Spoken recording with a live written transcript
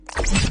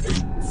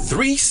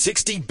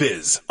360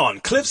 Biz on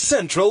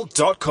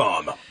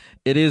cliffcentral.com.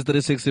 It is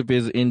 360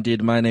 Biz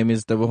indeed. My name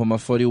is Teboho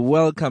Mafodi.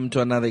 Welcome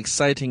to another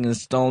exciting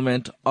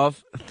installment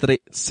of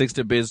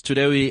 360 Biz.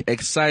 Today we're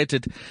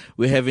excited.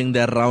 We're having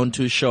the round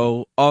two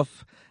show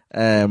of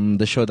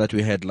the show that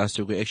we had last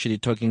week. We're actually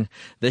talking,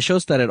 the show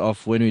started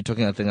off when we were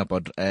talking, I think,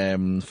 about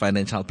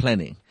financial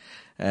planning.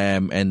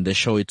 And the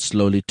show, it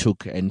slowly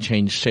took and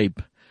changed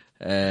shape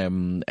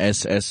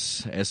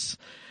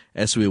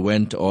as we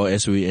went, or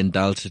as we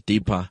indulged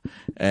deeper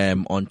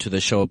onto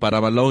the show. But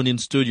I'm alone in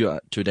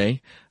studio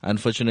today.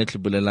 Unfortunately,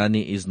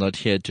 Bulelani is not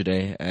here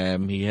today.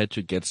 He had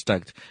to get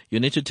stuck. You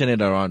need to turn it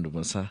around,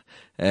 Musa.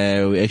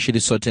 We're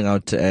actually sorting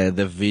out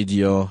the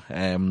video,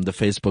 the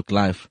Facebook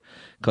Live,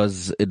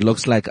 because it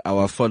looks like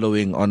our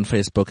following on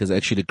Facebook is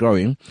actually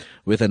growing,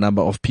 with a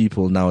number of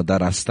people now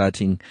that are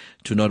starting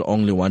to not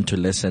only want to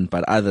listen,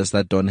 but others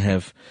that don't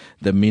have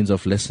the means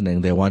of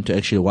listening. They want to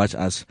actually watch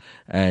us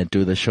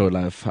do the show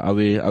live. Are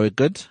we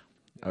good?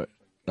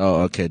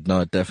 Oh, okay.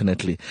 No,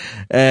 definitely.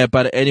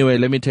 But anyway,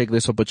 let me take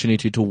this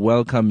opportunity to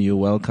welcome you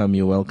to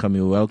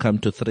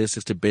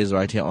 360 Biz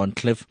right here on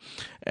Cliff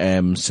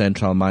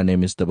Central. My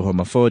name is Teboho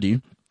Mafodi.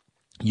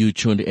 You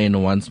tuned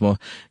in once more.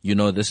 You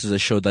know, this is a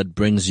show that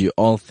brings you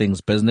all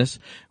things business,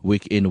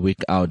 week in,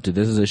 week out.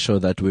 This is a show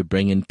that we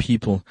bring in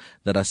people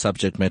that are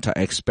subject matter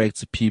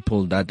experts,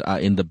 people that are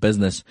in the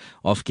business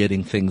of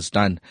getting things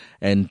done.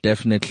 And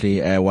definitely,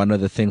 one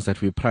of the things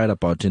that we pride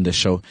about in the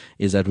show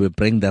is that we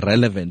bring the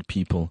relevant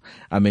people.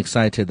 I'm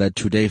excited that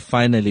today,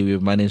 finally,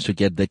 we've managed to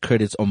get the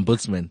credit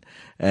ombudsman.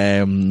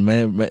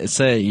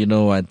 Sir, you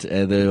know what?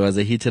 There was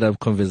a heated up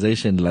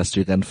conversation last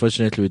week.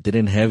 Unfortunately, we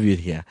didn't have you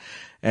here.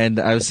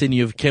 And I've seen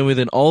you came with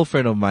an old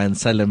friend of mine,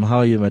 Salem. How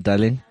are you, my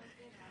darling?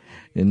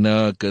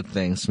 No, good,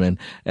 thanks, man.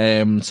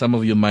 Some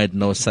of you might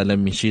know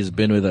Salem. She's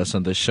been with us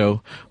on the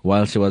show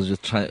while she was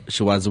with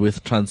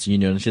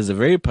TransUnion. She's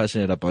very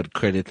passionate about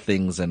credit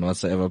things and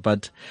whatsoever.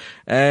 But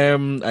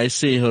I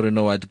see her, you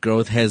know what,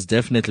 growth has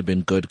definitely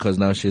been good, because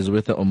now she's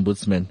with the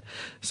ombudsman.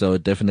 So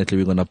definitely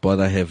we're gonna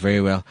bother her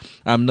very well.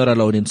 I'm not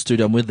alone in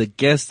studio. I'm with the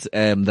guest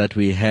that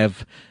we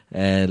have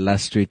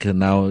last week.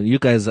 Now you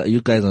guys are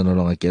no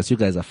longer guests. You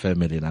guys are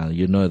family now.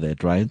 You know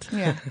that, right?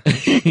 Yeah.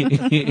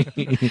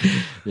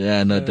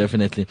 Yeah, no,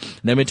 definitely.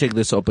 Let me take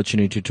this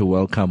opportunity to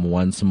welcome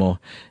once more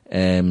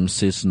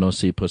Sis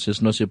Nosipo. Sis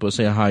Nosipo,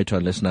 say hi to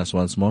our listeners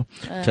once more.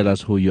 Tell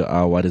us who you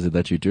are. What is it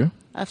that you do?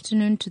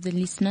 Afternoon to the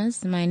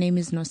listeners. My name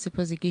is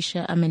Nosipo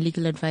Zikisha. I'm a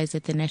legal advisor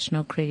at the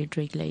National Credit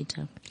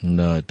Regulator.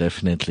 No,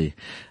 definitely.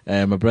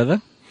 My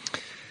brother?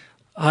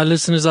 Hi,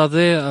 listeners out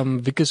there.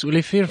 I'm Vikas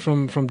Ulefir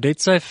from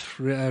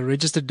DebtSafe,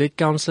 registered debt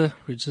counselor,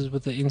 registered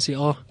with the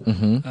NCR.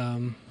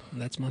 Mm-hmm.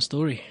 That's my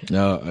story.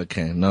 Oh,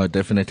 okay. No,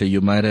 definitely. You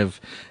might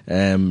have,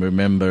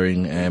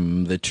 remembering,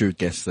 the two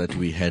guests that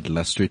we had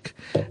last week,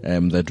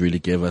 that really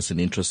gave us an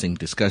interesting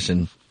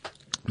discussion.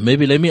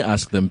 Maybe let me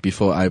ask them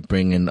before I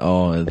bring in,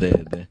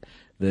 the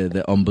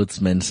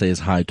ombudsman says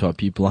hi to our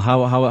people.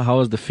 How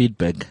was the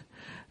feedback,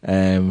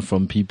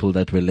 from people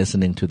that were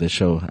listening to the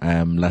show,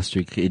 last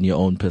week in your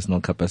own personal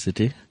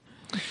capacity?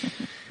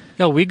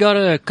 Yeah, we got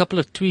a couple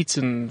of tweets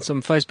and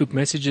some Facebook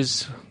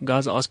messages,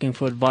 guys asking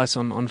for advice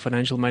on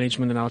financial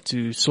management and how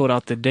to sort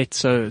out the debt.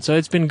 So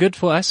it's been good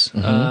for us.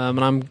 Mm-hmm.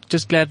 And I'm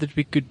just glad that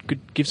we could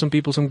give some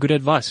people some good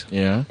advice.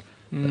 Yeah.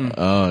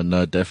 Oh,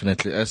 no,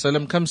 definitely.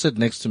 Salam, come sit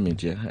next to me,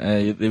 dear.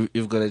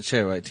 You've got a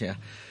chair right here.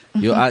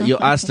 You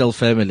are still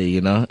family,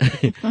 you know.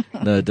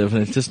 No,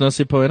 definitely. Just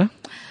Nosipo, you know?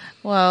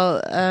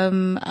 Well, I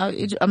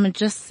will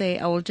just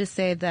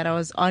say that I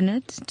was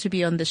honored to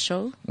be on the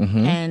show,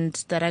 Mm-hmm. and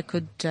that I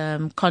could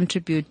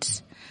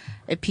contribute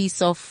a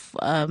piece of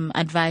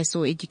advice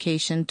or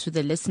education to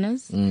the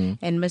listeners.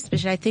 And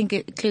especially, I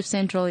think Cliff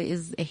Central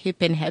is a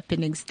hip and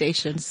happening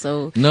station.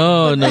 So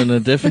No,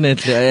 definitely.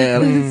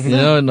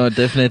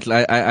 Definitely.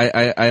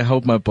 I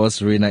hope my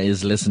boss Rina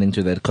is listening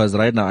to that, because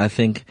right now I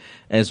think,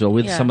 as well,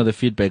 with some of the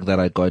feedback that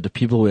I got,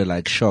 people were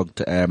like shocked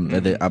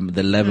at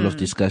the level of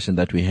discussion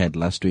that we had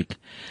last week,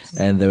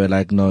 and they were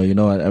like, no, you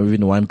know what?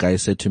 Even one guy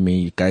said to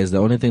me, guys, the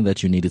only thing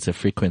that you need is a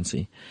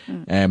frequency.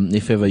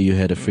 If ever you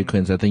had a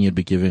frequency, I think you'd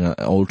be giving an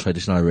old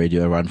traditional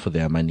radio a run for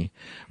their money.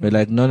 We're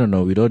like, no,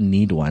 we don't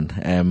need one.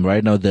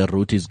 Right now the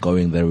route is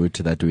going the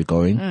route that we're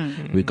going.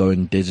 We're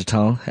going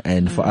digital,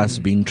 and for us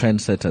being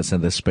trendsetters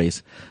in the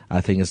space, I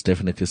think it's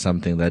definitely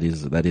something that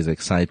is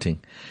exciting,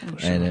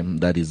 and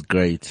that is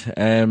great.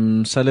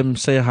 Salim,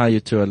 say hi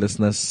to our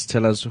listeners.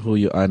 Tell us who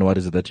you are and what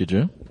is it that you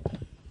do.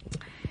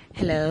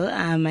 Hello,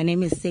 my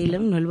name is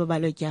Salem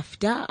Nolubabalo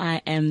Jafta.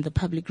 I am the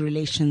Public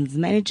Relations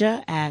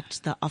Manager at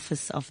the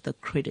Office of the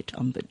Credit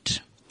Ombud.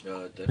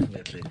 Oh,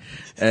 definitely.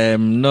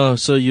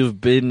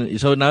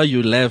 So now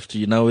you left,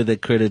 you're now with the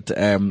credit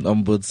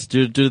ombuds.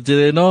 Do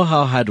they know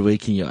how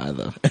hardworking you are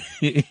though?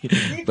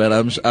 But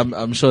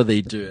I'm sure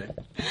they do.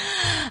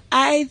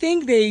 I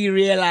think they're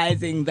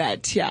realizing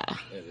that, yeah.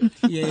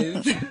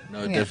 Yes.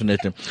 No,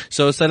 definitely.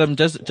 So, Salam,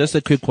 just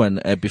a quick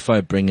one before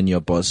I bring in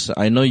your boss.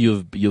 I know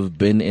you've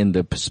been in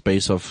the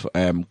space of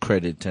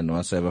credit and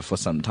whatsoever for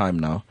some time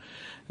now.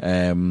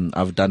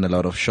 I've done a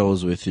lot of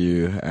shows with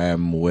you,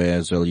 where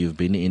as well you've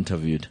been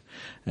interviewed,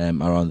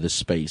 around this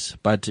space.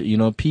 But,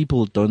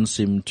 people don't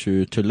seem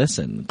to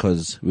listen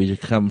because we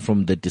come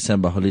from the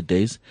December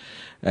holidays.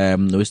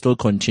 We're still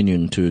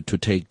continuing to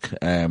take,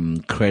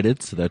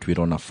 credits that we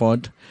don't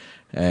afford.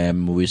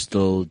 We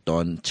still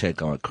don't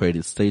check our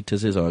credit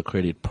statuses, our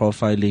credit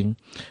profiling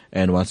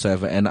and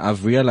whatsoever. And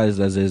I've realized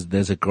that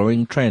there's a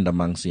growing trend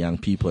amongst young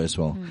people as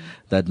well,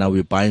 that now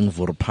we're buying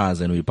Vorpas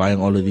and we're buying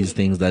all of these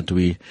things that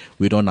we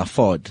don't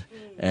afford,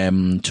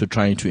 to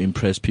trying to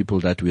impress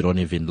people that we don't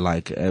even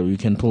like. We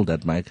can pull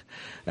that mic.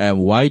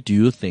 Why do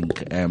you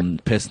think,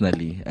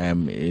 personally,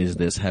 is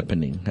this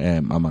happening,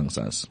 amongst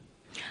us?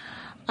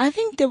 I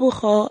think,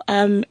 Debucho,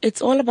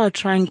 it's all about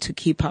trying to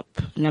keep up,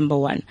 number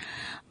one.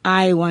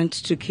 I want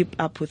to keep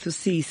up with the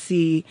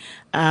CC,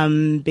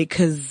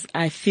 because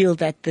I feel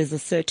that there's a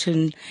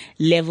certain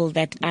level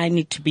that I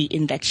need to be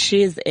in, that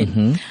she's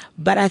in.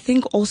 But I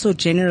think also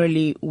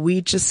generally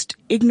we're just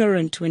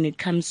ignorant when it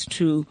comes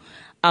to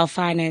our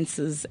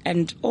finances.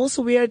 And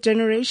also we are a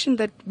generation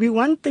that we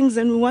want things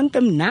and we want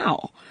them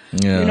now.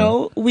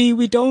 Yeah.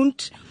 We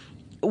don't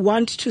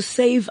want to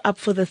save up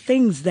for the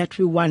things that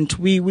we want.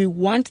 We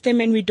want them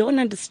and we don't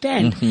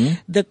understand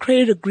the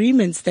credit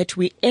agreements that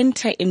we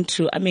enter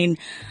into. I mean,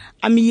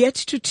 I'm yet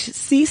to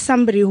see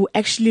somebody who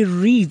actually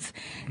reads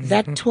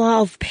that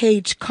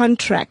 12-page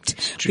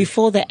contract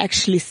before they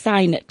actually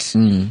sign it,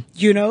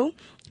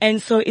 And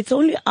so it's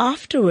only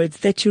afterwards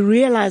that you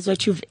realize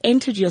what you've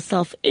entered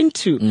yourself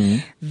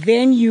into.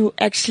 Then you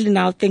actually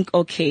now think,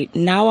 okay,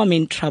 now I'm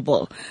in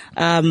trouble.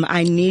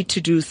 I need to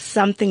do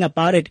something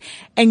about it.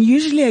 And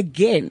usually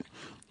again,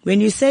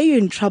 when you say you're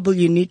in trouble,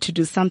 you need to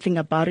do something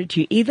about it.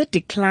 You either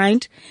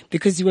declined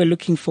because you were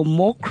looking for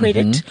more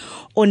credit,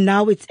 or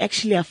now it's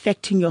actually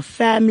affecting your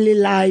family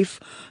life,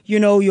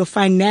 your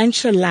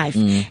financial life.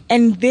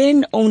 And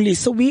then only,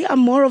 so we are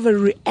more of a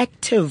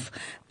reactive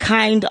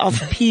kind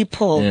of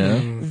people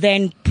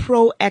than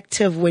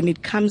proactive when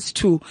it comes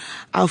to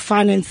our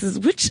finances,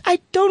 which I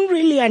don't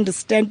really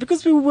understand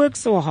because we work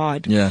so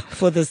hard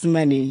for this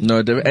money. No,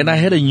 and I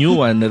had a new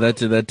one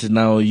that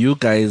now you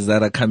guys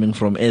that are coming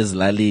from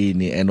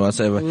Ezlalini and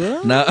whatever.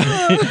 Now,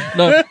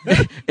 no,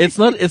 it's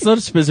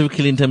not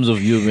specifically in terms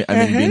of you.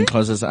 I mean, being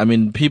conscious. I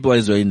mean, people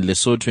as well in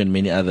Lesotho and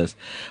many others.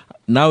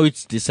 Now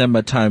it's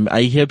December time.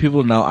 I hear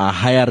people now are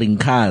hiring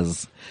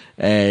cars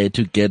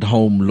to get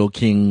home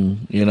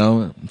looking,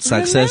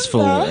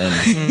 successful.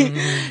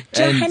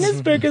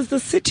 Johannesburg is the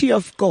city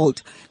of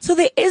gold. So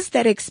there is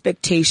that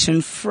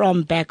expectation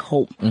from back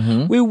home.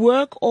 We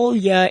work all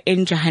year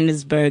in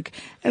Johannesburg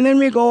and then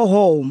we go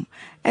home.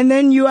 And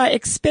then you are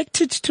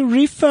expected to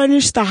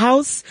refurnish the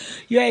house.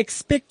 You are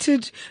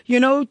expected,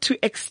 to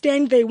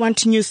extend. They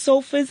want new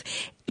sofas.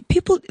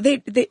 People,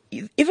 they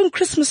even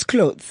Christmas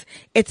clothes,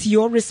 it's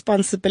your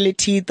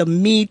responsibility, the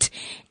meat,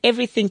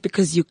 everything,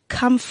 because you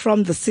come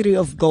from the city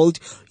of gold.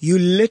 You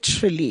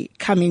literally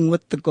coming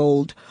with the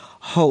gold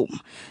home.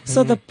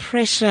 So the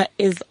pressure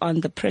is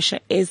on. The pressure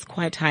is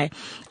quite high.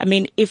 I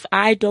mean, if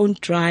I don't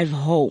drive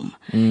home,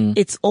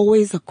 it's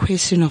always a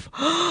question of,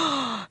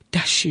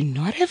 does she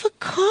not have a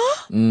car?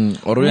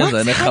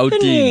 What's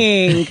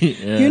happening?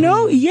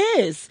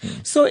 Yes.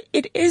 So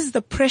it is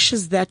the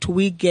pressures that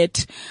we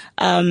get,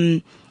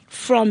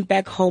 from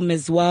back home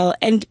as well.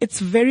 And it's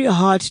very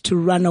hard to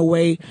run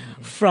away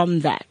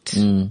from that.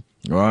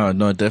 Wow,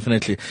 no,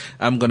 definitely.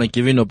 I'm going to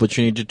give you an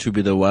opportunity to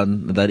be the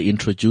one that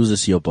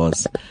introduces your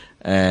boss.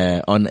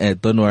 On air.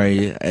 Don't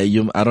worry.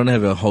 I don't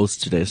have a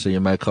host today, so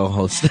you might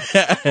co-host.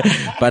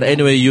 But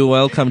anyway, you're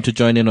welcome to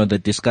join in on the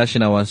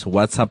discussion. Our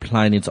WhatsApp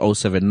line is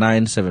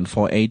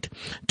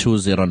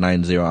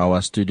 079-748-2090.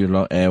 Our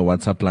studio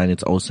WhatsApp line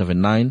is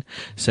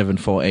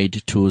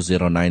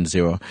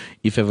 079-748-2090.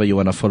 If ever you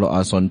want to follow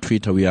us on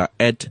Twitter, we are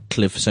at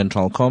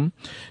CliffCentral.com.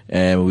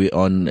 We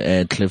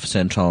on Cliff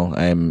Central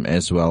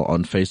as well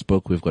on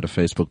Facebook. We've got a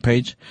Facebook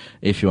page.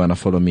 If you want to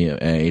follow me,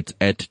 it's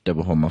at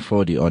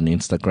Debohoma40 on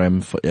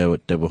Instagram.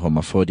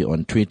 Debohoma40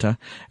 on Twitter,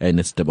 and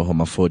it's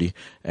Debohoma40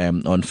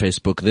 on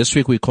Facebook. This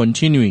week we're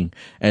continuing,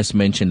 as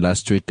mentioned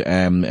last week,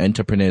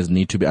 entrepreneurs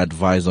need to be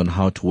advised on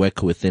how to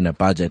work within a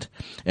budget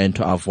and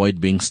to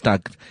avoid being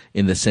stuck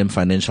in the same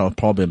financial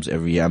problems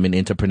every year. I mean,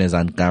 entrepreneurs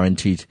aren't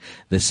guaranteed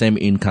the same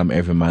income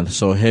every month,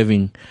 so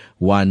having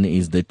one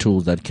is the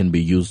tool that can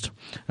be used,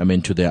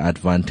 to their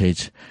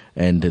advantage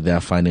and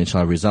their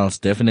financial results.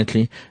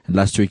 Definitely.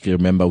 Last week,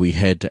 remember, we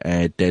had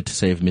Debt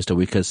Save Mr.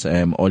 Wickers,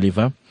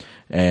 Oliver.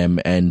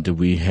 And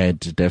we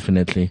had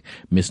definitely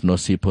Miss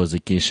Nosipho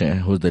Zikisha,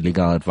 who's the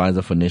legal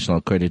advisor for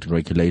National Credit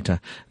Regulator,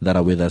 that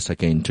are with us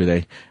again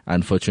today.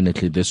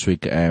 Unfortunately, this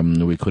week,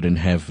 we couldn't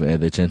have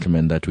the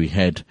gentleman that we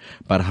had.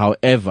 But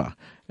however,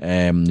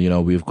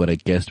 we've got a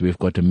guest. We've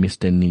got a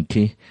Mr.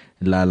 Nikki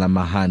Lala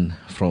Mahan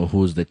he's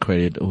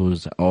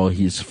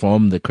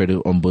from the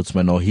Credit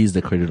Ombudsman, or he's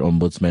the Credit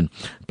Ombudsman.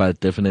 But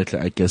definitely,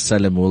 I guess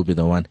Salim will be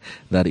the one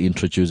that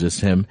introduces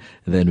him.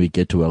 Then we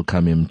get to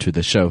welcome him to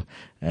the show.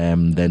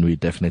 Then we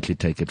definitely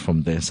take it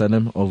from there.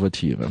 Salim, over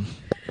to you, man.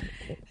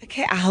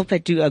 Okay, I hope I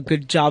do a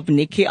good job,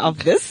 Nikki,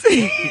 of this.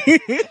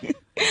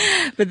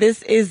 But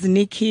this is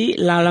Nikki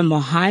Lala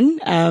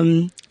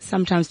Mohan.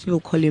 Sometimes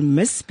people call him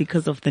Miss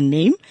because of the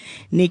name,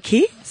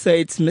 Nikki. So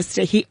it's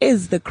Mr. He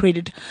is the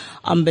credit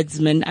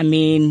ombudsman. I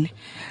mean,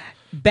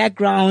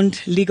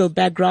 background, legal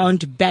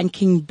background,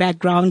 banking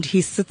background.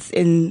 He sits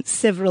in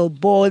several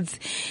boards.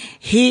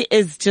 He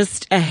is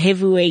just a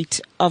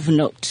heavyweight of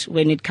note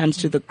when it comes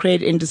to the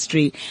credit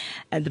industry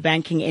and the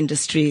banking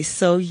industry.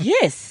 So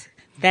yes,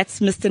 that's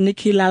Mr.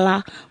 Nikki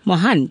Lala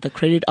Mohan, the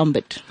credit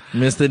ombud.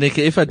 Mr.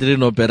 Nikki, if I didn't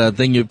know better,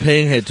 then you're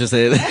paying her to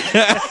say that.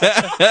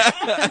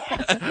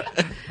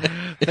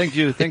 Thank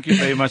you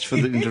very much for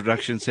the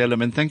introduction,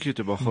 Salem, and thank you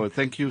to Boho.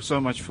 Thank you so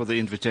much for the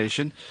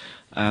invitation.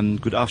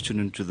 Good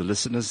afternoon to the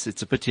listeners.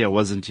 It's a pity I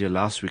wasn't here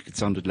last week. It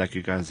sounded like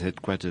you guys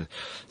had quite a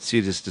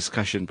serious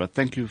discussion, but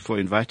thank you for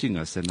inviting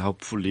us, and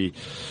hopefully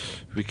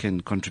we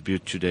can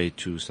contribute today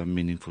to some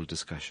meaningful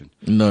discussion.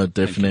 No,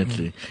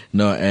 definitely.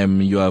 No,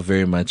 you are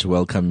very much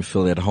welcome. You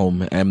feel at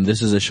home.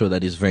 This is a show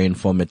that is very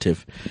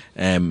informative,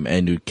 and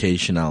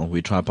educational.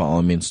 We try by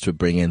all means to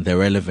bring in the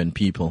relevant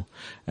people,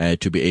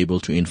 to be able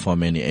to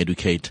inform and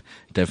educate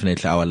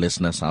definitely our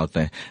listeners out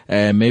there.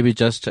 Maybe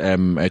just,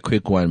 a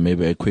quick one,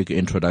 maybe a quick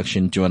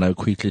introduction. Do you want to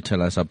quickly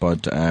tell us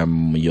about,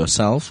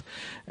 yourself,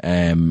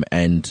 and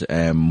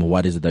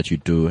what is it that you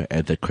do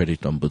at the Credit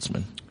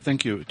Ombudsman?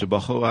 Thank you,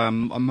 Tubaho.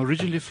 I'm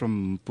originally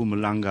from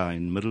Mpumalanga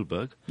in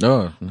Middelburg.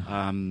 Oh.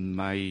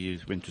 I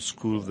went to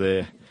school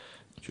there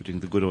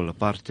during the good old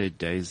apartheid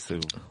days. There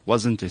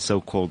wasn't a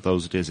so-called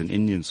those days an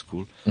Indian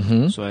school,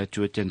 so I had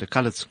to attend a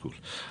colored school.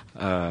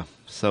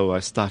 So I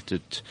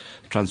started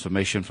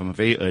transformation from a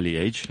very early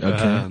age.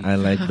 Okay, I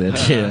like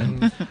that.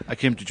 Yeah. I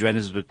came to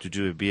Johannesburg to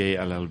do a BA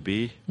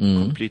LLB,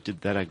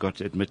 completed that. I got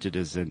admitted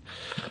as an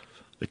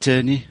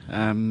attorney,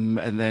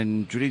 and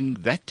then during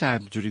that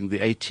time, during the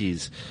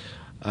 80s,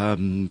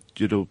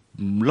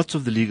 lots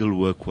of the legal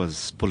work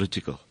was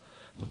political,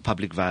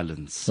 public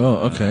violence. Oh,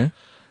 okay.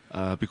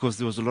 Because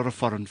there was a lot of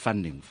foreign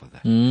funding for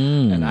that.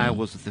 And I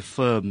was with a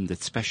firm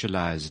that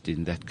specialized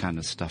in that kind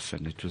of stuff,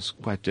 and it was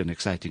quite an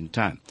exciting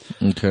time.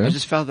 Okay. I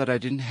just felt that I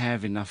didn't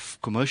have enough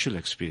commercial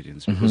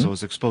experience because I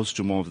was exposed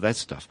to more of that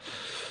stuff.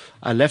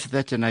 I left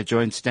that and I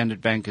joined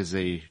Standard Bank as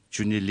a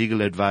junior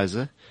legal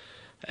advisor.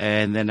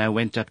 And then I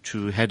went up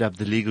to head up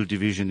the legal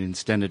division in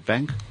Standard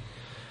Bank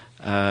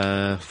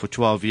for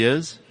 12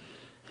 years.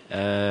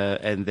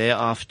 And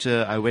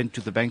thereafter, I went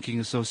to the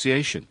Banking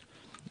Association,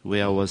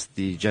 where I was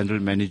the general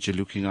manager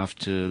looking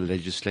after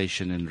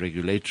legislation and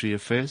regulatory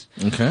affairs.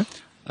 Okay.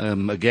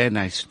 Again,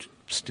 I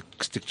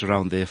sticked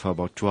around there for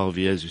about 12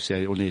 years. You see,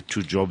 I only had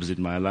 2 jobs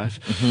in my life.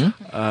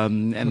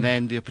 And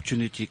then the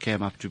opportunity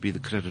came up to be the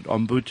credit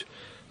ombud.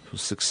 It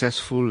was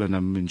successful, and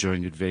I'm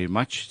enjoying it very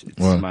much.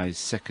 It's my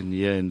second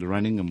year in the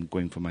running. I'm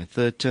going for my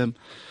 3rd term.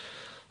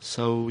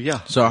 So,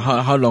 yeah. So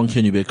how long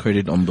can you be a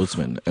credit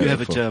ombudsman? You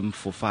have a term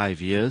for 5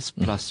 years,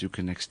 plus you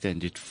can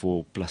extend it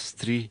for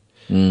 +3.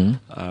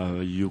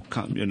 You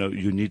can't,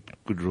 you need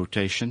good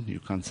rotation.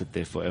 You can't sit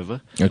there forever.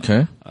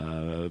 Okay.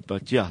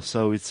 But yeah,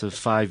 so it's a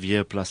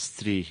 5-year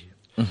 +3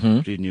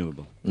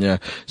 renewable. Yeah.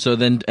 So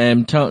then,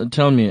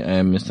 tell me,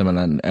 Mr.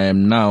 Malan,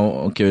 now,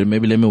 okay,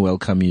 maybe let me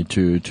welcome you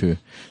to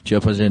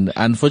your position.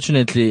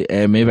 Unfortunately,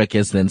 maybe I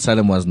guess then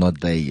Salem was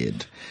not there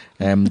yet.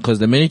 Because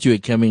the minute you were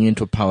coming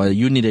into power,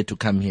 you needed to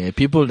come here.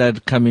 People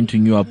that come into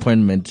new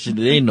appointment,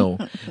 they know.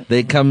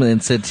 They come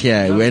and sit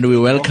here when we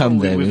welcome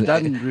them.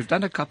 We've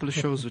done a couple of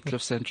shows with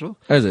Cliff Central.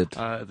 Is it?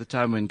 At the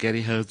time when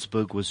Gary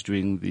Hertzberg was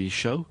doing the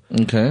show.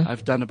 Okay.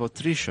 I've done about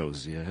 3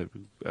 shows here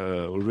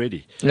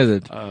already. Is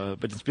it?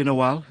 But it's been a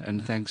while,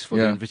 and thanks for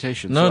the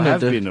invitation. No, so I have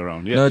been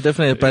around. Yeah. No,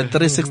 definitely. But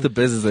 360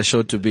 Buzz is a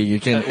show to be.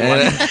 You can.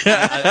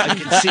 I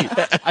can see.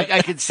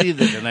 I can see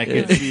that, and I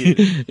can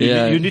see.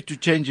 You need to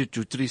change it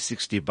to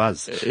 360 Buzz.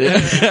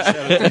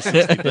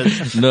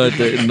 No,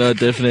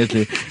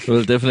 definitely.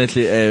 We'll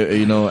definitely,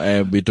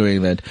 be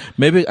doing that.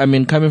 Maybe,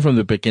 coming from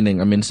the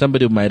beginning,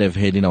 somebody might have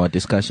heard in our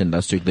discussion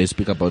last week, we're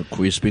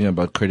speaking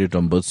about credit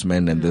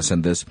ombudsman and this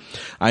and this.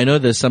 I know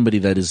there's somebody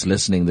that is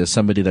listening, there's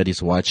somebody that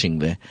is watching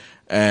there.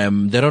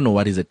 They don't know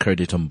what is a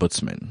credit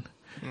ombudsman.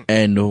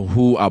 And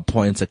who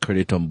appoints a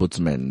credit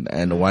ombudsman,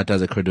 and what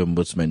does a credit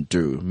ombudsman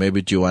do?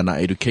 Maybe do you want to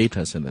educate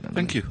us in that?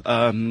 Thank you.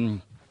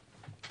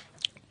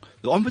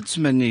 The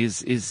ombudsman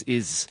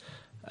is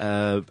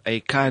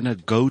a kind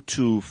of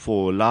go-to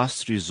for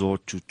last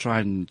resort to try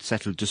and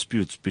settle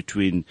disputes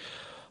between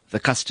the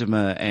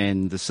customer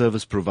and the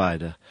service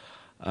provider.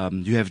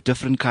 You have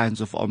different kinds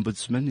of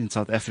ombudsmen. In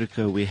South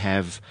Africa, we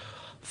have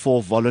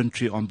 4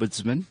 voluntary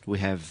ombudsmen. We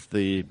have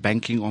the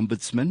banking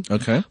ombudsman.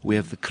 Okay. We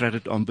have the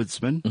credit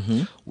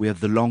ombudsman. We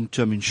have the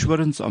long-term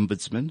insurance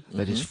ombudsman.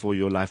 That is for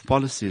your life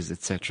policies,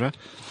 etc.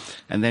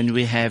 And then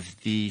we have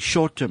the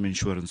short-term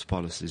insurance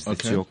policies.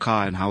 That's your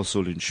car and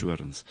household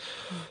insurance.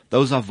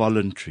 Those are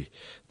voluntary.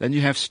 Then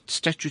you have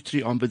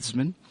statutory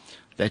ombudsman.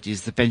 That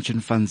is the pension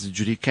funds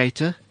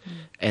adjudicator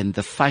and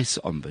the FICE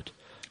ombud.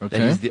 Okay.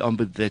 That is the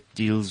ombud that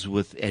deals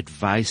with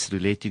advice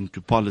relating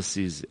to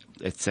policies,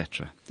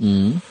 etc.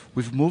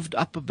 We've moved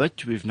up a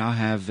bit. We now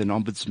have an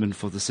ombudsman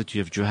for the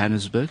city of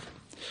Johannesburg.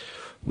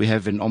 We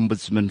have an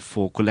ombudsman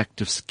for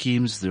collective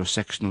schemes, their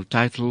sectional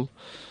title.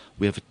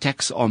 We have a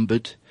tax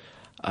ombud.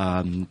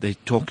 They're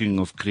talking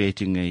of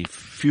creating a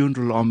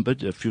funeral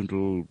ombud, a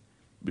funeral,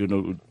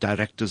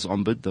 directors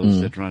ombud,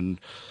 those that run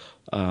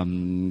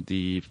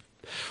the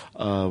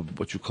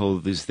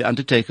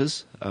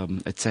undertakers,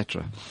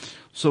 etc.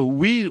 So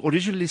we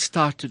originally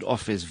started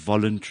off as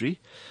voluntary.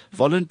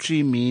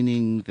 Voluntary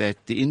meaning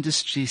that the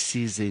industry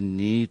sees a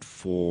need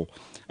for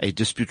a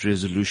dispute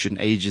resolution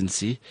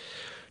agency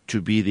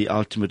to be the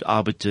ultimate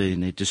arbiter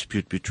in a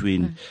dispute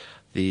between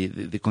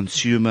the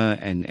consumer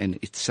and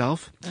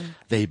itself.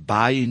 They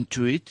buy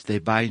into it. They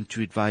buy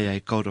into it via a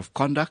code of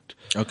conduct.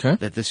 Okay.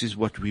 That this is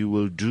what we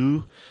will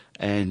do,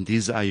 and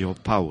these are your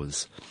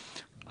powers.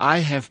 I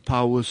have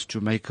powers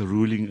to make a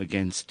ruling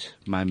against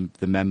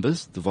the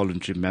members, the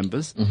voluntary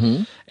members.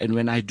 And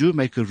when I do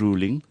make a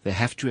ruling, they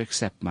have to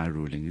accept my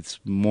ruling. It's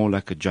more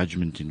like a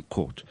judgment in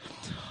court.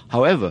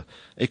 However,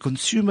 a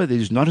consumer that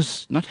is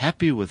not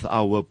happy with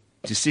our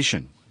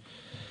decision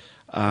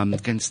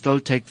can still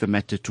take the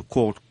matter to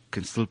court,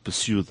 can still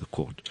pursue the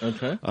court.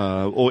 Okay.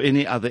 Or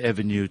any other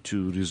avenue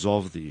to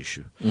resolve the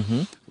issue.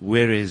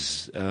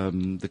 Whereas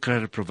the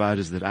credit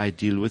providers that I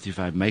deal with, if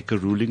I make a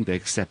ruling, they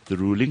accept the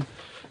ruling,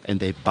 and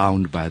they're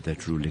bound by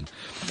that ruling.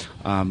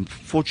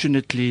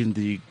 Fortunately, in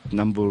the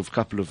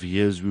couple of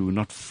years, we were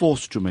not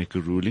forced to make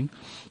a ruling,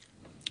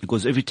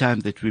 because every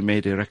time that we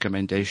made a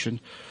recommendation,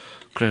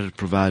 credit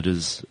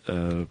providers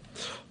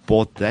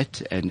bought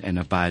that and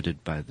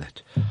abided by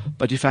that.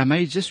 But if I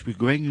may we're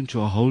going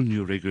into a whole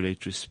new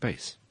regulatory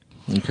space.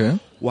 Okay.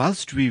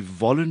 Whilst we're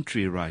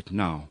voluntary right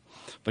now,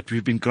 but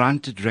we've been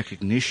granted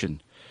recognition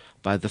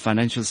by the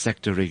Financial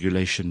Sector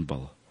Regulation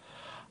Bill.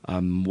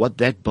 What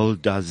that bill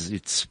does,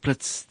 it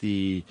splits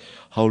the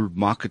whole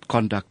market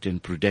conduct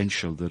and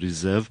prudential, the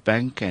Reserve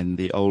Bank and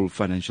the Old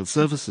Financial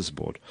Services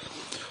Board.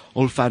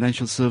 Old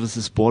Financial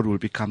Services Board will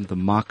become the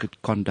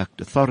Market Conduct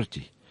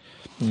Authority.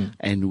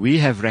 And we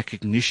have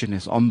recognition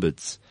as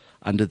ombuds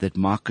under that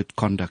Market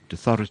Conduct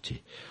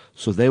Authority.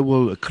 So they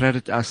will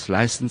accredit us,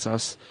 license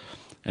us,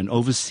 and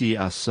oversee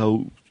us.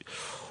 So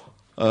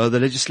the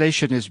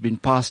legislation has been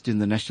passed in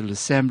the National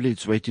Assembly.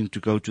 It's waiting to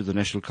go to the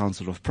National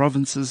Council of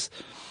Provinces.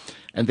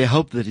 And they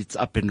hope that it's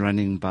up and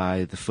running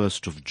by the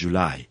 1st of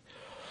July,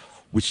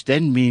 which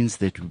then means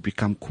that we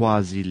become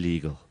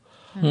quasi-legal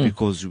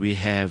because we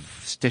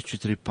have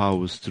statutory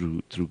powers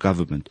through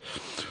government,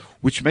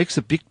 which makes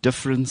a big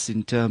difference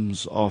in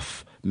terms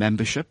of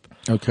membership.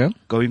 Okay.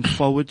 Going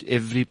forward,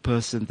 every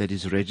person that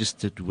is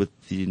registered with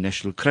the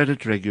National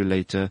Credit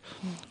Regulator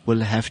will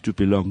have to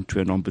belong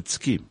to an ombud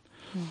scheme.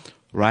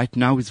 Right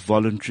now it's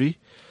voluntary.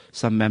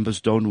 Some members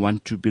don't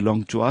want to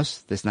belong to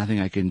us. There's nothing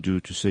I can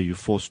do to say you're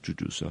forced to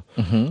do so.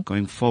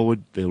 Going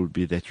forward, there will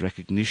be that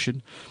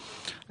recognition.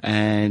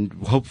 And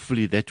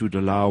hopefully that would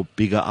allow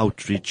bigger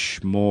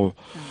outreach, more,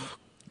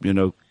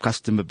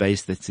 customer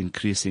base that's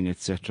increasing,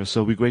 etc.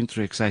 So we're going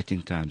through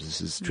exciting times.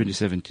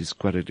 2070 is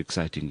quite an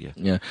exciting year.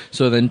 Yeah.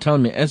 So then tell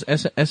me, as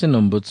an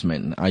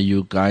ombudsman, are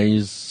you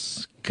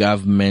guys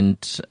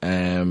government,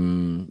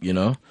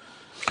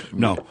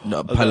 No.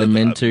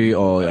 Parliamentary,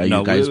 or are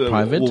you guys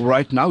private? Well,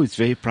 right now it's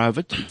very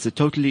private. It's a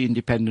totally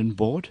independent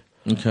board.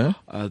 Okay.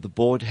 The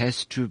board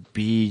has to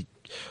be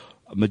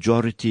a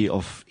majority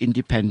of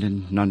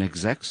independent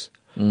non-execs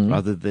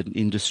rather than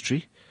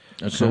industry.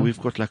 Okay. So we've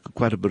got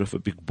quite a bit of a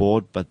big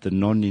board, but the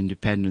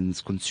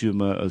non-independents,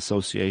 consumer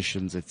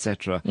associations,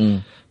 etc.,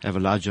 have a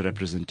larger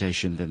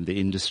representation than the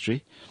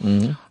industry.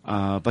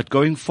 But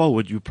going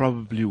forward, you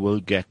probably will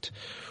get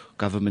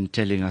government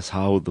telling us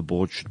how the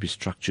board should be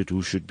structured,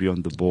 who should be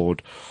on the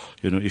board,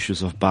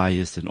 issues of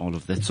bias and all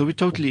of that. So we're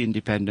totally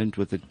independent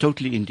with a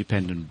totally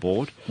independent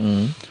board,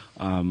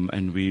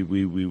 and we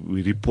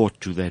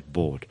report to that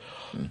board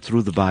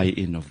through the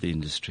buy-in of the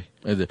industry.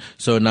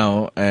 So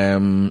now,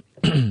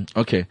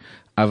 okay,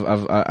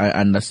 I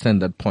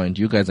understand that point.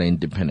 You guys are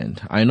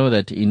independent. I know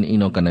that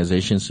in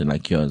organizations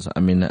like yours,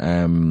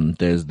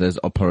 there's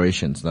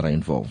operations that are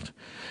involved.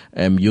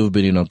 You've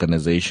been in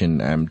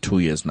organization 2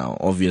 years now.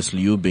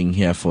 Obviously, you being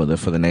here for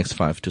the next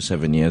 5 to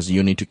 7 years,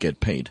 you need to get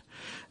paid.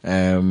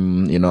 I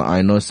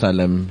know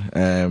Salem.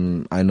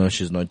 I know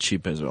she's not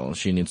cheap as well.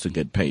 She needs to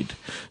get paid.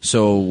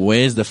 So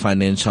where's the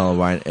financial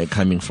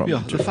coming from?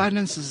 Yeah, the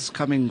finances is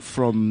coming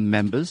from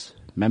members.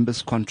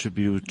 Members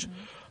contribute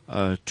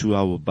to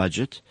our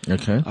budget.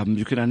 Okay.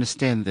 You can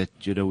understand that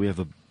we have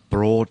a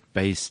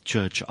broad-based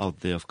church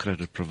out there of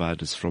credit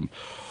providers, from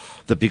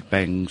the big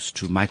banks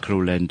to micro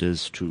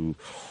lenders to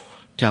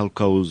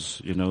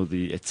telcos,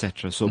 the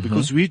etc. So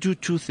because we do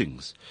two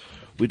things,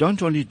 we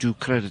don't only do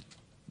credit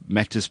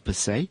matters per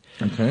se.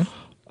 Okay.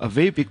 A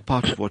very big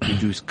part of what we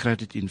do is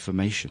credit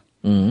information.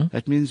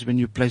 That means when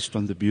you're placed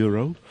on the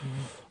bureau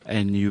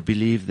and you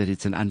believe that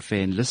it's an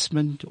unfair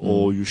enlistment,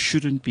 or you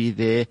shouldn't be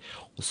there,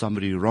 or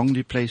somebody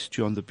wrongly placed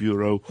you on the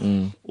bureau,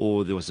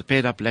 or there was a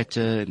paid up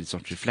letter and it's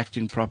not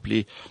reflecting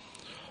properly.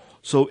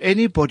 So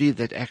anybody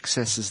that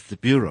accesses the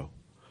bureau,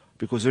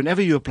 because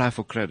whenever you apply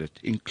for credit,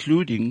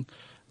 including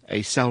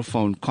a cell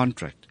phone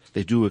contract,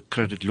 they do a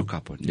credit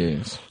lookup on you.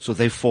 Yes. So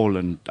they fall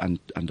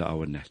under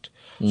our net.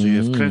 So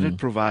you have credit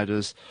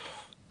providers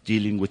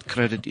dealing with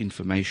credit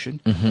information.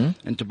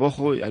 And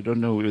Tebogo, I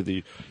don't know whether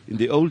in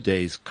the old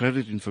days,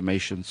 credit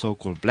information,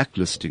 so-called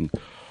blacklisting,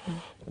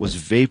 was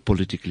very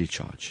politically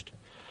charged.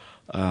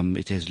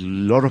 It has a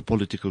lot of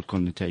political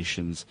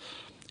connotations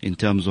in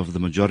terms of the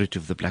majority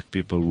of the black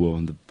people who were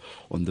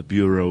on the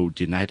bureau,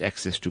 denied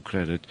access to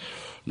credit,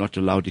 not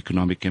allowed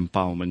economic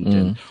empowerment,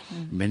 and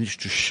managed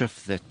to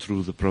shift that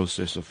through the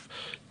process of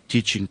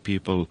teaching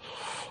people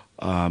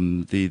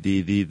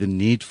the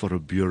need for a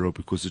bureau,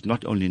 because it's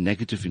not only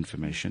negative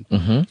information,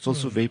 it's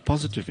also very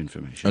positive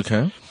information.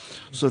 Okay.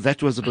 So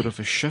that was a bit of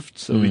a shift.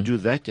 So we do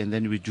that, and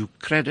then we do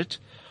credit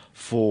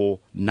for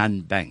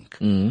non-bank.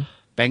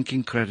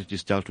 Banking credit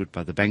is dealt with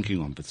by the banking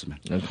ombudsman.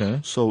 Okay.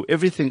 So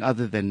everything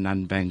other than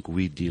non-bank,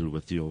 we deal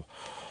with your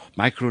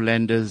micro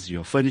lenders,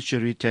 your furniture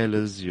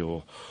retailers,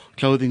 your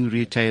clothing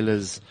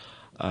retailers,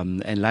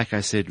 and like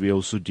I said, we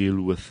also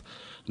deal with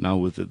now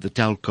with the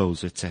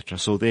telcos, etc.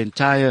 So the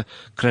entire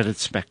credit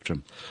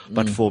spectrum.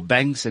 But for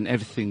banks and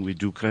everything, we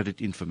do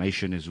credit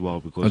information as well,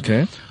 because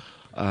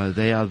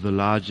they are the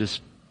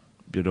largest,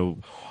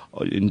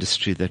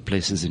 industry that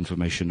places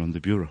information on the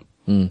bureau.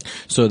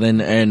 So then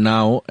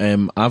now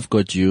I've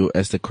got you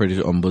as the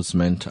credit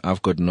ombudsman.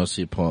 I've got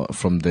Nosipho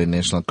from the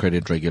National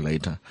Credit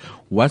Regulator.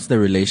 What's the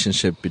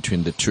relationship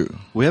between the two?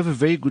 We have a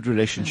very good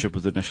relationship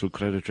with the National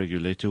Credit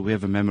Regulator. We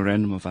have a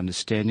memorandum of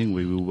understanding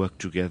where we work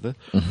together.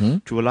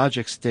 To a large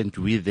extent,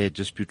 we're their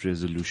dispute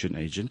resolution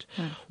agent.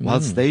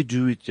 Whilst they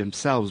do it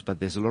themselves, but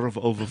there's a lot of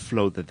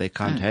overflow that they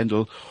can't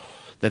handle,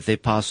 that they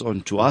pass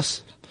on to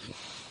us.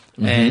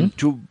 And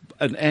to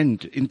an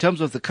end, in terms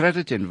of the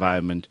credit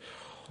environment,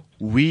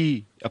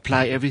 we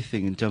apply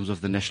everything in terms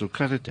of the National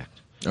Credit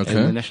Act. Okay.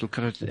 And the National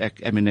Credit Act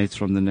emanates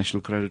from the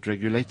National Credit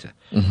Regulator.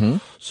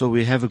 So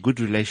we have a good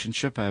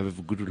relationship. I have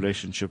a good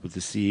relationship with the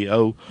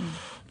CEO,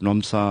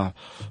 Nomsa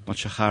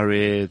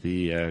Machahare,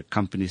 the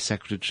company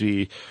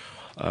secretary.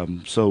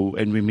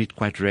 And we meet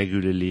quite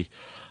regularly.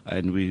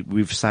 And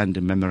we've signed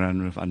a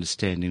memorandum of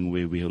understanding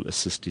where we'll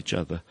assist each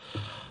other.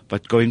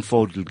 But going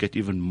forward, we'll get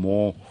even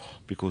more,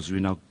 because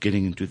we're now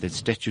getting into that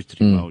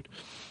statutory mode.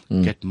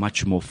 Get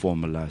much more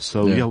formalized.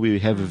 So we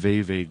have a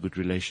very, very good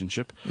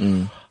relationship.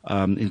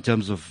 In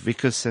terms of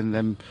Vickers and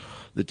them,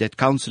 the debt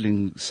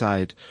counseling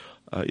side,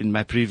 in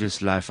my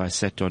previous life, I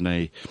sat on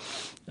a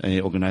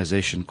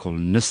organization called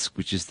NISC,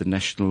 which is the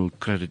National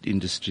Credit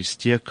Industry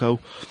Steerco,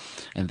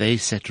 and they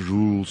set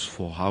rules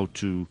for how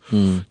to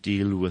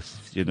deal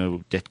with,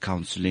 debt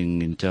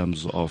counseling in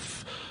terms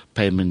of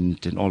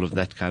payment and all of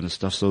that kind of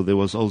stuff. So there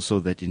was also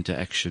that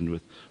interaction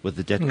with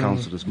the debt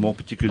counselors, more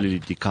particularly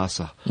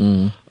DICASA,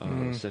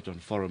 set on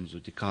forums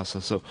with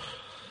DICASA. So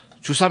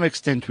to some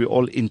extent, we're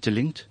all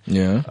interlinked,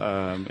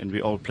 and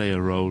we all play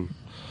a role,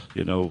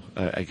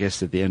 I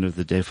guess at the end of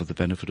the day, for the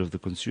benefit of the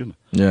consumer.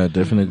 Yeah,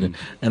 definitely.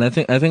 And I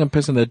think a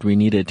person that we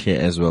needed here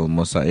as well,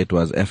 Musa, it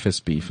was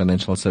FSB,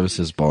 Financial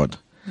Services Board.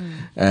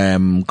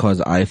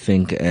 Cause I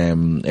think,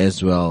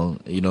 as well,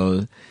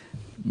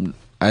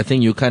 I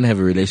think you can't have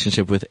a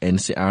relationship with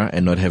NCR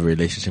and not have a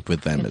relationship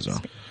with them as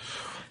well.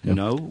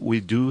 No, we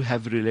do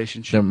have a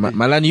relationship.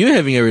 Malan, you're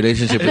having a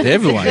relationship with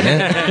everyone,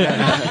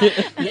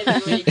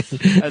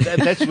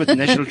 That's with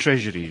National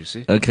Treasury, you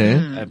see.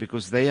 Okay.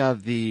 Because they are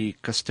the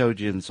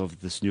custodians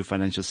of this new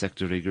financial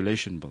sector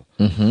regulation bill.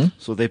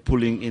 So they're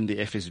pulling in the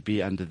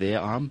FSB under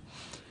their arm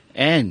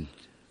and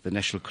the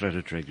National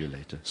Credit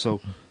Regulator.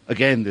 So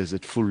again, there's a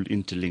full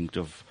interlinked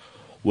of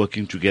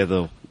working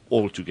together,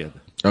 all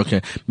together.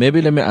 Okay.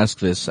 Maybe let me ask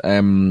this. I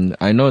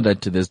know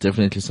that there's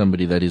definitely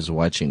somebody that is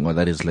watching or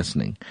that is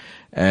listening.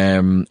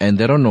 And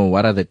they don't know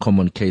what are the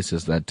common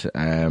cases that,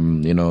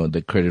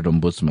 the credit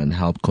ombudsman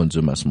help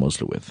consumers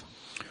mostly with.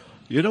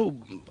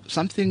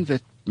 Something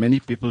that many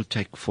people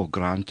take for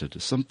granted,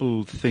 a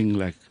simple thing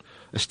like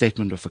a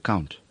statement of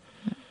account.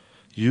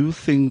 You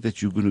think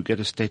that you're going to get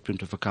a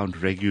statement of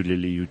account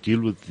regularly. You deal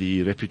with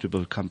the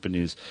reputable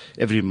companies.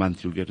 Every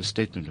month you'll get a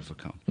statement of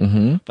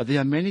account. But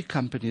there are many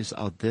companies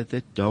out there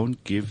that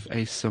don't give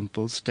a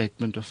simple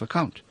statement of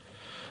account.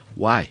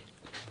 Why?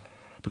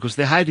 Because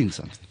they're hiding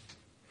something.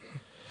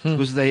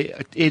 Because they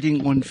are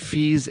adding on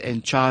fees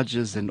and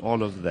charges and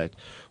all of that,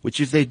 which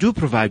if they do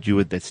provide you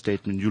with that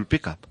statement, you'll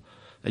pick up.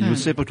 And you'll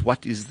say, but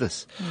what is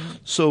this?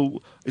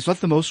 So it's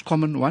not the most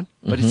common one,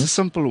 but it's a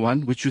simple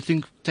one, which you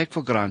take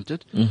for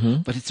granted,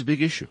 but it's a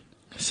big issue.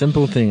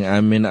 Simple thing.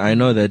 I mean, I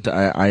know that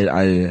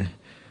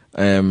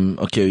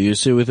okay, you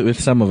see with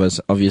some of us,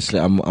 obviously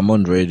I'm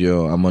on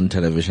radio, I'm on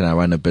television, I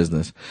run a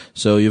business.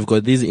 So you've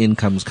got these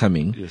incomes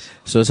coming. Yes.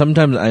 So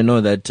sometimes I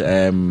know that,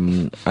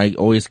 I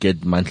always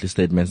get monthly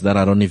statements that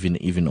I don't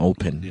even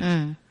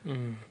open.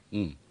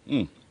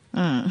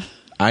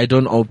 I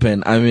don't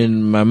open. I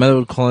mean, my mother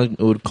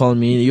would call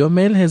me, your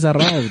mail has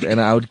arrived,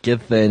 and I would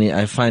get there and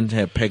I find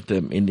her packed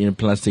in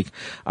plastic.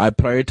 I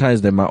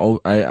prioritize them.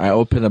 I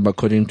open them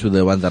according to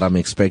the one that I'm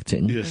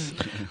expecting. Yes.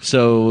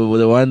 So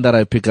the one that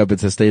I pick up,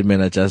 it's a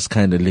statement. I just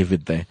kind of leave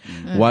it there.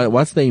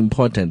 What's the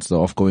importance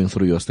though of going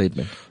through your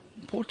statement?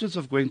 importance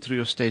of going through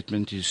your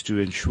statement is to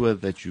ensure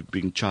that you're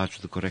being charged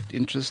with the correct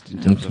interest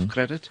in terms of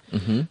credit.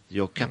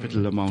 Your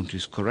capital amount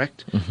is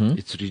correct.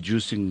 It's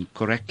reducing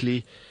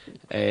correctly.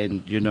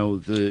 And,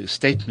 the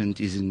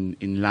statement is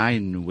in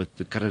line with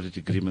the credit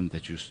agreement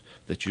that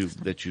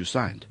you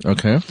signed.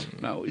 Okay.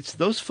 Now, it's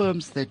those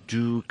firms that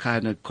do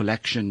kind of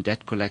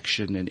debt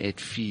collection and add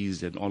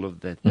fees and all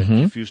of that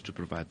refuse to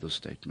provide those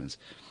statements,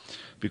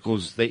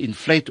 because they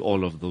inflate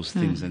all of those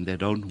things and they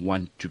don't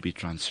want to be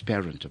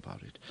transparent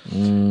about it.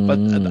 But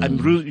I'm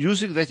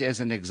using that as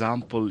an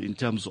example in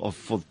terms of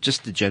for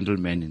just the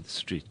gentleman in the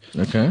street.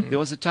 Okay. There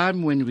was a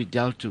time when we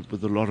dealt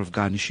with a lot of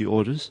garnishee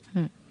orders.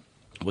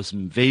 It was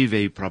very,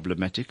 very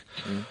problematic.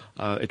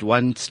 At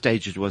one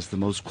stage, it was the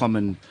most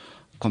common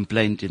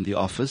complaint in the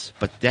office,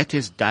 but that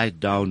has died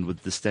down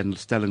with the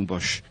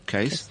Stellenbosch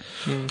case,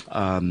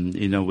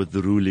 with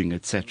the ruling,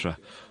 etc.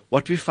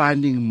 What we're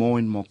finding more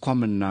and more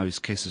common now is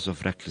cases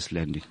of reckless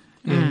lending.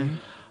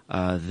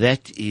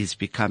 That is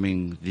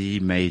becoming the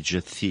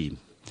major theme.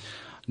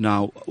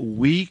 Now,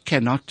 we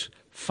cannot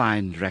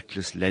find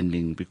reckless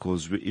lending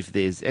because if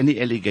there's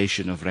any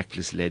allegation of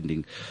reckless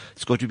lending,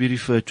 it's got to be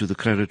referred to the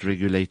credit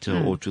regulator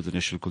or to the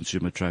National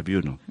Consumer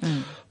Tribunal.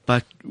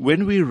 But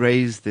when we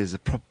raise there's a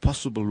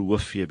possible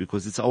whiff here,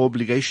 because it's our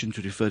obligation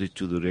to refer it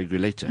to the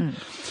regulator,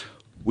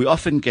 we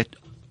often get,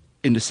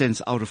 in a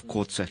sense,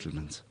 out-of-court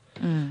settlements.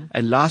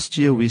 And last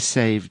year we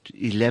saved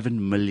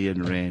 11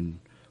 million rand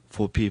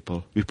for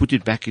people. We put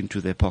it back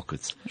into their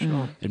pockets.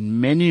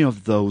 And many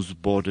of those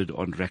bordered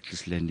on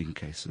reckless lending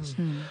cases.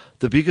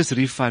 The biggest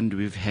refund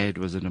we've had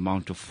was an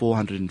amount of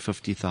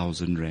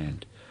 450,000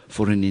 rand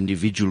for an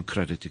individual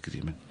credit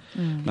agreement.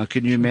 Now,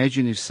 can you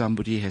imagine if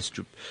somebody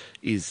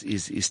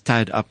is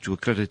tied up to a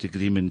credit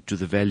agreement to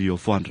the value of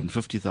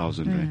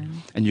 450,000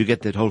 rand, and you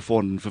get that whole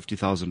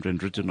 450,000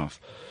 rand written off?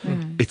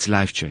 It's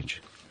life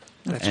change.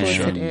 That's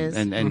what it is.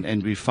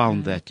 And we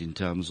found that in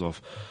terms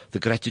of the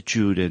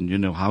gratitude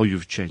and, how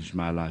you've changed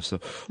my life. So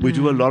we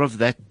do a lot of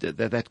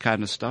that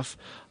kind of stuff.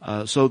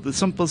 So the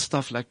simple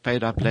stuff like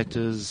paid up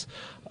letters,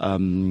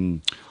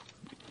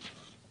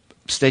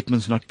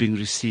 statements not being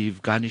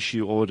received,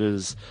 garnishee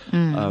orders,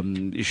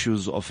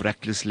 issues of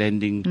reckless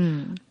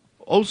lending,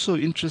 also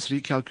interest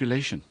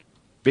recalculation.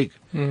 Big,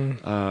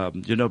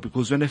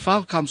 because when a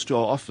file comes to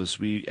our office,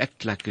 we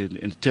act like an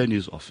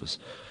attorney's office,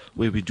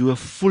 where we do a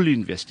full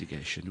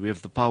investigation. We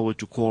have the power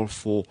to call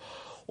for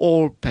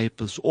all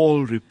papers,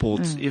 all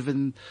reports,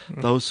 even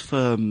those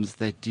firms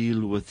that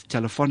deal with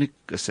telephonic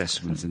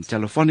assessments and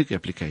telephonic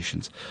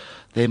applications.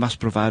 They must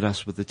provide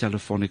us with the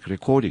telephonic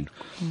recording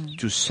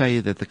to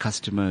say that the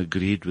customer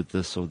agreed with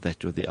this or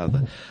that or the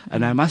other.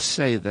 And I must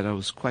say that I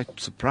was quite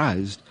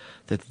surprised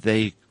that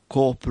they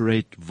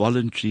cooperate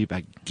voluntarily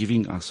by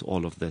giving us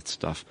all of that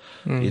stuff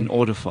in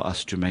order for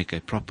us to make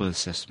a proper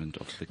assessment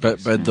of the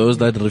case. But those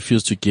that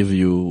refuse to give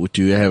you,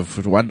 do you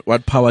have,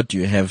 what power do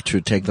you have to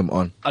take them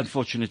on?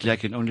 Unfortunately, I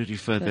can only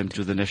refer them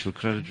to the National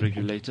Credit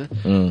Regulator,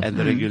 and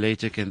the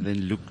regulator can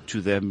then look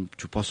to them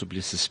to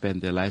possibly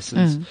suspend their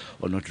license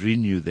or not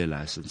renew their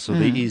license. So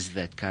there is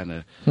that kind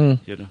of,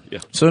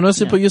 So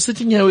Nosipo, you're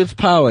sitting here with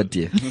power,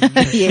 dear.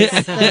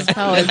 Yes, those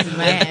powers in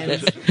my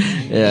hands.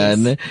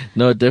 Yeah,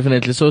 no,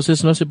 definitely. So,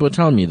 Sis Nosipo,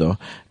 tell me though,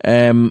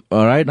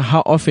 all right,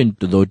 how often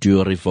do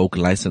you revoke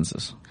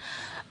licenses?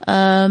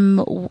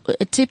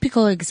 A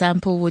typical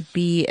example would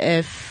be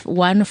if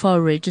one of our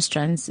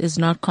registrants is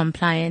not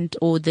compliant,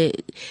 or there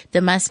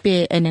must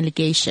be an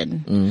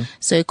allegation.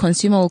 So a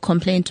consumer will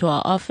complain to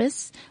our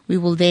office. We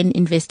will then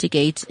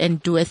investigate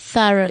and do a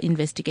thorough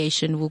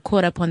investigation. We'll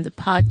call upon the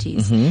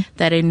parties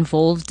that are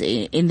involved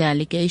in the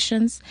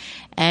allegations,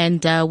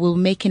 and we'll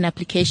make an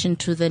application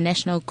to the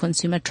National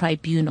Consumer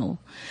Tribunal.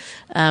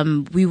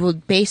 We will,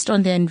 based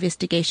on the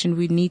investigation,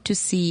 we need to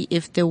see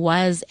if there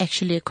was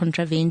actually a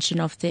contravention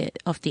of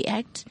the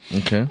act.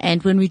 Okay.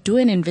 And when we do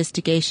an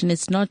investigation,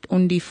 it's not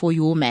only for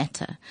your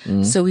matter.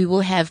 So we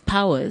will have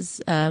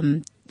powers.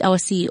 Our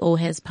CEO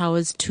has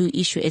powers to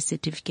issue a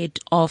certificate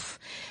of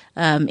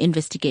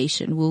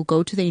investigation. We'll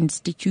go to the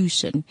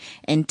institution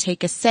and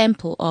take a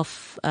sample of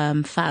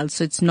files.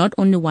 So it's not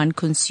only one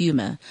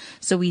consumer.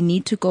 So we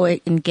need to go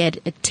and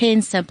get a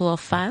 10 sample of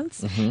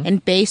files.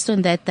 And based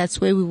on that, that's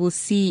where we will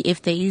see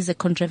if there is a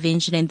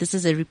contravention, and this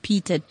is a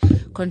repeated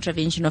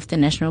contravention of the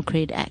National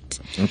Credit Act.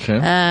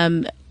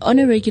 Okay. On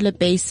a regular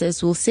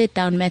basis, we'll set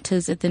down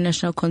matters at the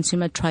National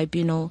Consumer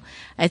Tribunal.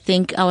 I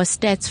think our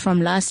stats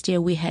from last year,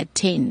 we had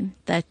 10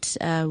 that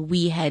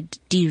we had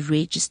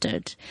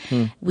deregistered.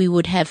 We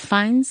would have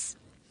fines.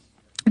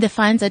 The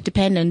fines are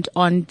dependent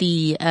on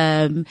the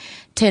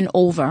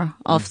turnover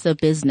of the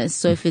business.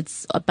 So if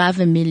it's above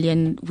 1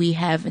 million, we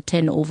have a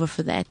turnover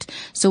for that.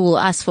 So we'll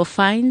ask for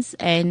fines,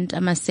 and I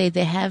must say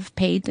they have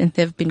paid and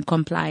they've been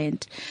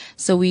compliant.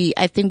 So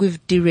I think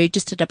we've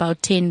deregistered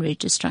about 10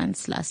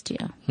 registrants last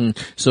year.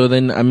 So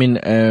then, I mean,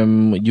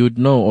 you'd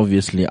know,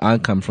 obviously, I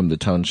come from the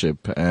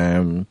township,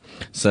 Salem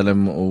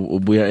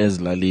Ubuya as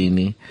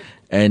Lalini.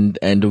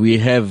 And we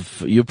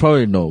have, you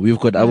probably know, we've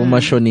got Abu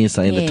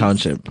Mashonisa in the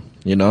township,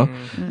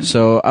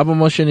 So Abu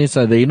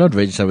Mashonisa, they're not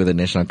registered with the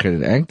National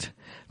Credit Act.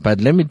 But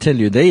let me tell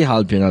you, they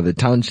helping out the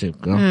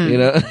township. You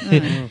know,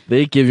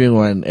 they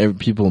giving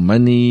people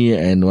money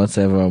and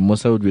whatever.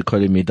 Musa would be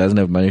calling me, doesn't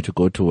have money to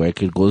go to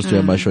work. It goes to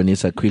a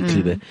mashonisa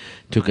quickly there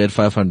to get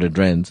 500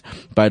 rands.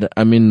 But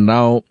I mean,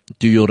 now,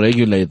 do you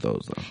regulate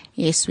those?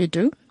 Yes, we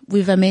do.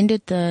 We've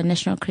amended the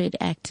National Credit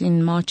Act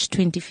in March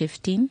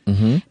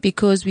 2015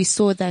 because we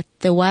saw that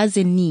there was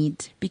a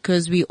need,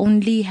 because we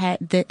only had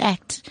the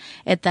act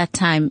at that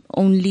time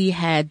only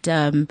had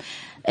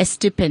a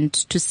stipend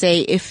to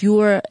say if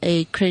you are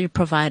a credit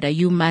provider,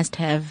 you must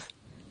have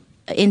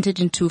entered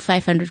into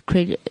 100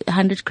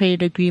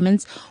 credit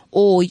agreements,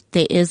 or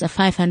there is a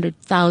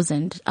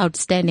 500,000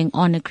 outstanding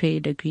on a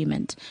credit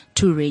agreement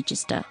to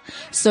register.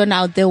 So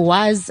now there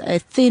was a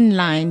thin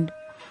line.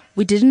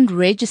 We didn't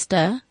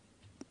register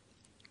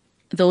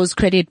those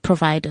credit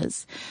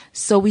providers.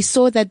 So we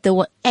saw that there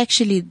were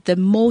actually the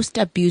most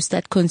abuse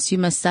that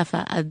consumers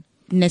suffer are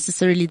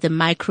necessarily the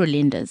micro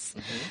lenders.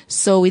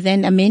 So we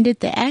then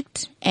amended the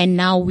act, and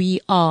now we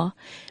are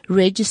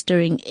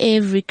registering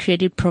every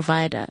credit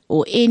provider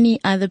or any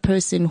other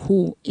person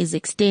who is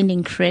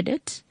extending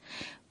credit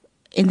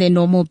in their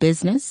normal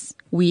business.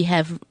 We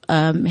have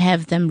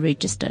them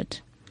registered.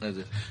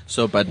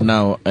 So, but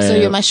now, so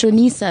your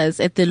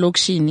mashonisas at the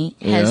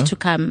Lokshini has to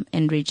come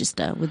and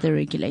register with the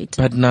regulator.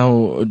 But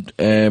now,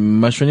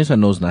 mashonisa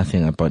knows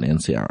nothing about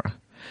NCR.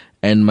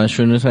 And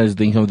mashonisa is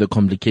thinking of the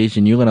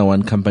complication. You're going to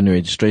want company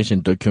registration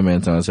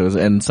documents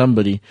and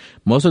somebody,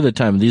 most of the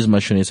time, these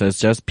mashonisas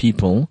just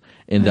people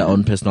in their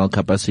own personal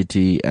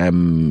capacity,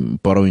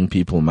 borrowing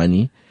people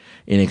money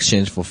in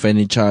exchange for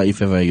furniture,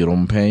 if ever you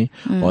don't pay,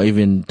 or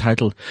even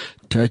title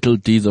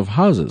deeds of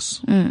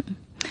houses.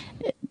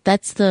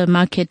 That's the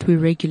market we're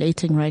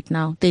regulating right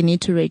now. They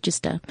need to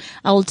register.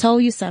 I will tell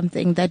you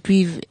something that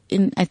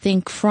I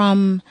think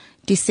from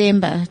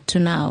December to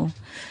now,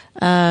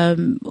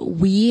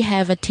 we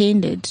have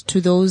attended to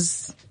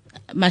those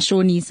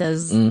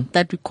mashonisas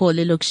that we call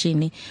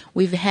Elokshini.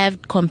 We've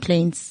had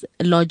complaints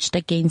lodged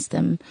against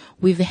them.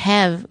 We've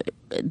have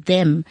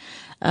them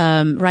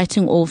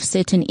writing off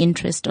certain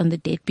interest on the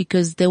debt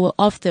because they were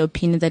of the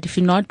opinion that if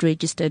you're not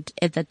registered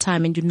at that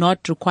time and you're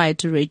not required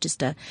to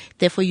register,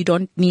 therefore you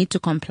don't need to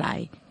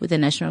comply with the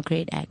National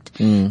Credit Act.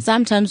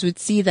 Sometimes we'd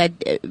see that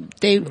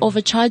they're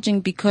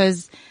overcharging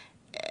because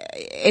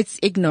it's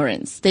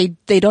ignorance. They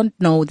don't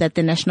know that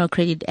the national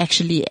credit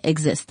actually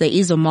exists. There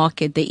is a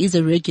market. There is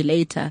a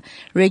regulator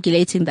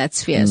regulating that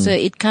sphere. So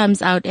it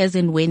comes out as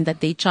and when that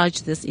they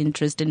charge this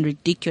interest in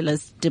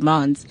ridiculous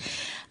demands,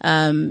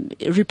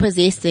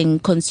 repossessing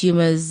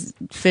consumers'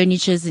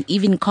 furnitures,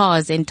 even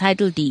cars and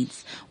title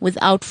deeds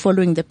without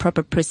following the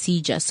proper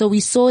procedure. So we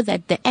saw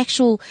that the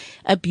actual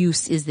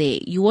abuse is there.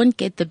 You won't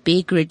get the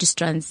big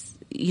registrants,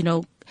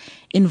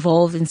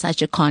 involved in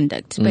such a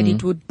conduct, but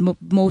it would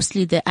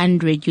mostly the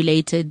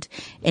unregulated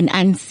and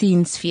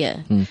unseen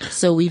sphere.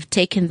 So we've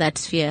taken that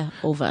sphere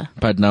over.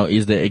 But now,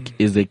 is there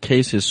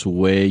cases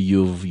where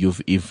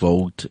you've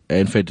evoked,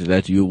 in fact,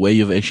 where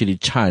you've actually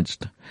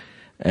charged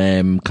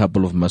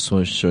couple of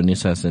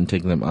mashonisas and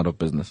taken them out of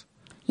business?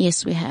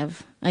 Yes, we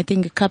have. I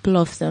think a couple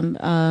of them.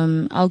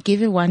 I'll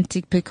give you one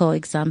typical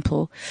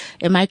example.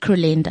 A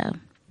microlender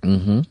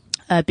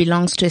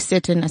belongs to a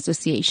certain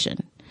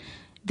association.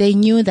 They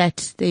knew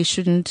that they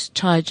shouldn't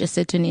charge a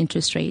certain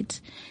interest rate.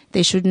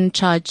 They shouldn't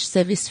charge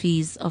service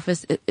fees.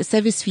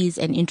 Service fees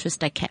and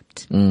interest are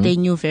capped. They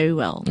knew very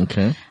well.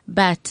 Okay.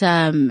 But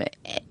and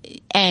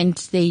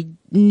they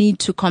need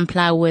to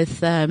comply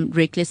with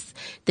reckless.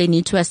 They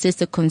need to assess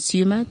the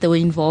consumer. They were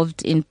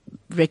involved in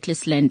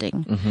reckless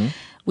lending.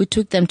 We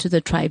took them to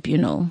the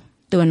tribunal.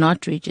 They were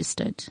not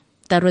registered.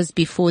 That was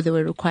before they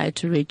were required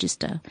to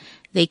register.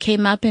 They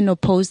came up and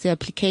opposed the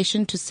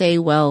application to say,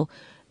 well,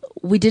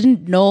 we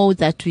didn't know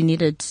that we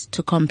needed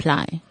to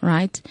comply,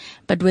 right?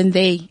 But when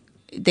they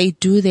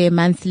do their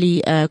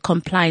monthly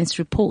compliance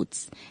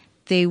reports,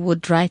 they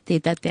would write there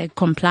that they're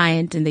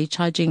compliant and they're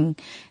charging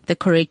the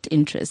correct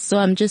interest. So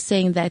I'm just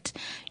saying that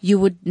you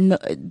would know,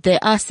 there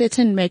are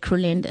certain macro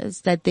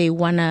lenders that they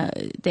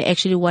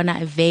actually wanna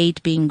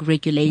evade being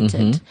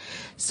regulated.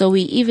 So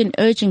we even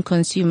urging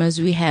consumers.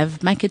 We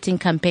have marketing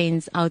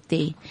campaigns out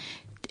there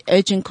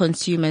urging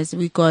consumers.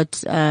 We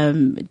got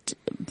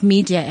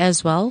media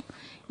as well.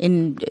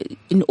 In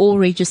all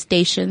radio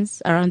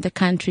stations around the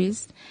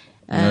countries.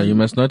 No, you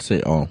must not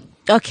say all.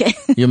 Okay.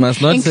 You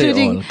must not say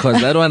all,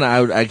 because that one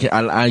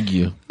I'll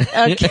argue.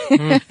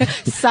 Okay.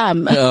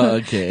 Some. Oh,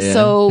 okay. Yeah.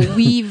 So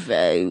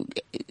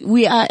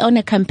we are on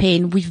a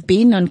campaign. We've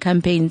been on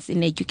campaigns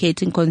in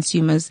educating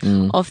consumers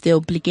of their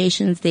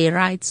obligations, their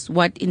rights,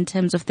 what in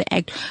terms of the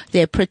act,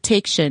 their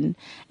protection.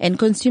 And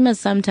consumers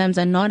sometimes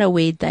are not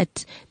aware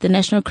that the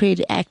National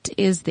Credit Act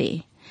is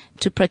there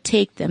to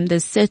protect them.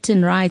 There's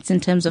certain rights in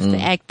terms of the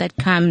act that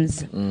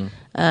comes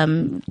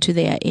to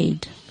their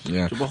aid.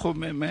 Yeah.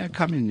 May I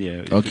come in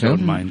here, if Okay. you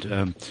don't mind?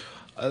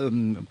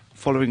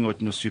 Following what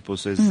Nosipo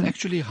says, it's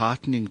actually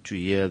heartening to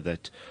hear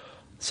that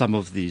some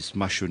of these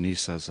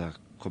mashonisas are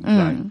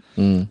complying.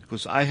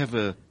 Because I have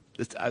a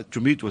to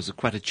me, it was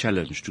quite a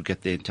challenge to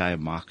get the entire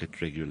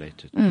market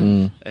regulated.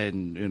 And,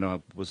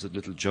 it was a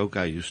little joke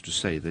I used to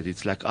say that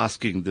it's like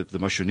asking the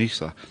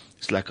mashonisa,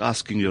 it's like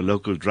asking your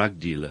local drug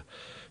dealer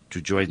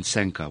to join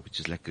Sanka,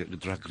 which is like a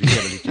drug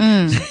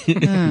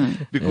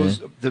rehabilitation.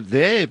 Because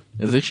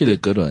It's actually a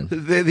good one.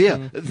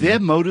 their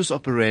modus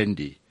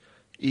operandi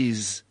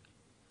is,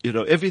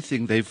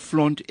 everything, they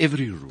flaunt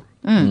every rule.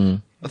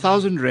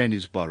 1,000 rand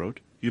is borrowed.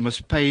 You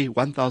must pay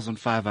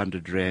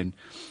 1,500 rand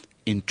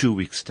in 2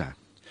 weeks' time.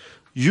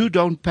 You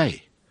don't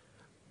pay,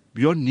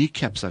 your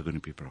kneecaps are going to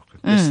be broken.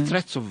 There's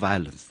threats of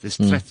violence. There's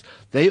threats.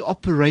 They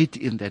operate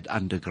in that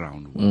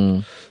underground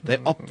world.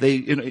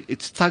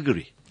 It's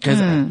thuggery.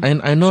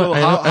 I know, So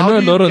how I know a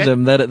do you lot of get-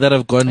 them that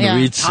have gone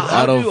rich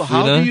out of,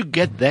 How do you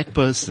get that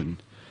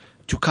person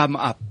to come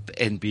up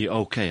and be,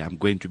 okay, I'm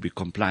going to be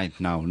compliant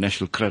now,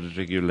 National Credit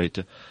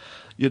Regulator?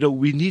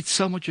 We need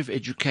so much of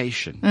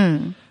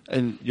education.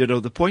 And,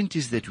 the point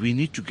is that we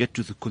need to get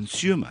to the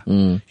consumer.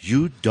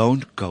 You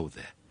don't go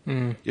there.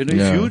 If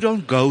you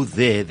don't go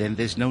there, then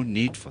there's no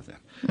need for them.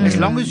 As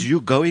long as you're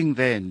going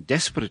there and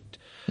desperate,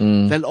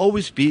 there'll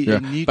always be a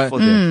need for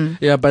them.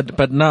 Yeah,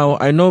 but now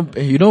I know,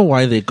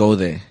 why they go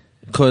there.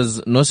 Because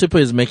Nosipo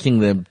is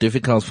making them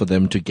difficult for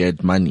them to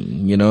get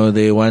money.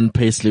 They want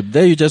payslip.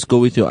 There you just go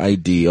with your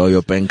ID or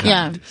your bank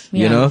card.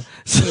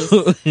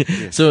 So,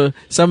 so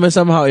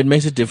somehow it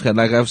makes it difficult.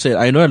 Like I've said,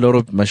 I know a lot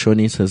of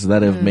Mashonisas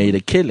that have made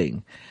a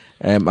killing.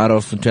 Out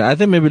of, I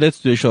think maybe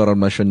let's do a show on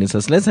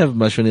Mashonisas. Let's have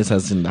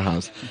Mashonisas in the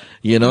house,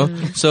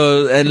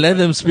 So, and let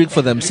them speak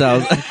for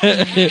themselves.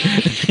 Actually,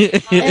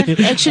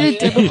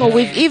 Debuko,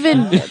 we've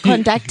even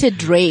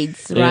conducted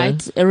raids,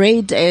 right? A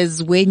raid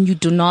is when you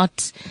do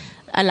not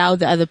allow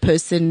the other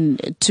person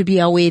to be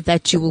aware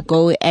that you will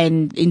go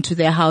and into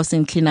their house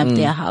and clean up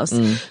their house.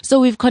 So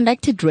we've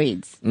conducted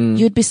raids.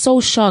 You'd be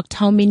so shocked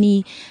how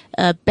many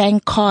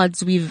bank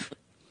cards we've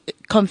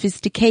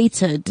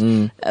confiscated.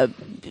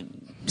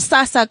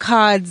 SASA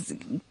cards,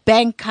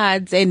 bank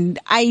cards, and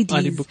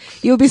IDs.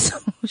 You'll be so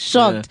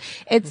shocked.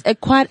 Yeah. It's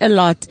quite a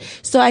lot.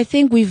 So I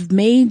think we've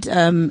made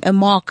a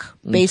mark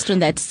based on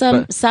that.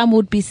 Some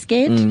would be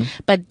scared,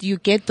 but you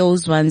get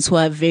those ones who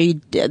are they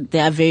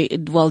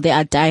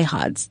are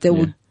diehards. They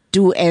would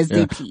do as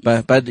they please.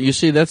 But you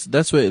see,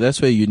 that's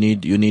where you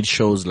need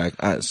shows like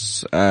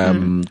us.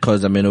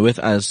 'Cause with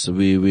us,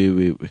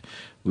 we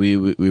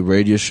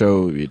radio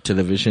show, we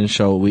television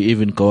show, we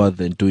even go out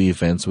and do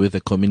events with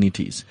the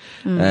communities,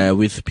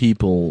 with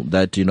people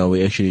that,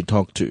 we actually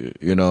talk to,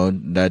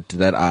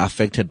 that are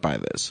affected by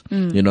this,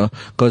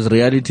 cause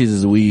reality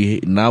is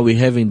we're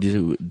having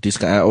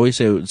this, I always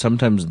say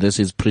sometimes this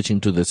is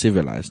preaching to the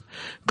civilized,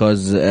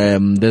 cause,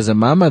 there's a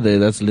mama there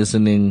that's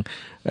listening,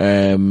 to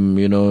him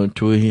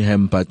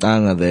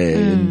Patanga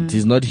there, and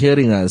he's not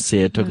hearing us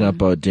here talking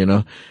about,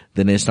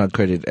 the National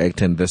Credit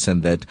Act and this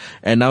and that.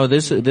 And now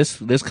this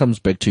comes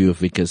back to you,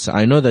 Vikas.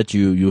 I know that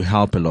you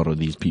help a lot of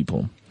these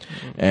people,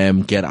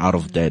 get out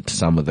of debt,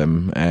 some of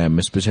them,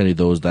 especially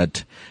those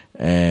that,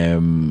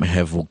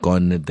 have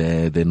gone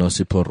the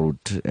Nosipo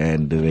route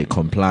and they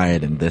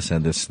complied and this,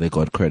 they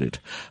got credit.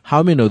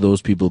 How many of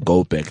those people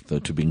go back though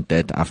to being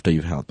debt after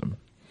you've helped them?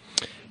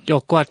 Yeah,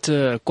 quite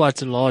a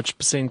large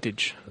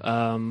percentage.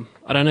 I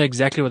don't know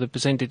exactly what the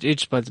percentage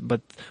is,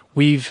 but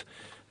we've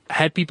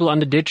had people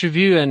under debt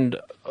review and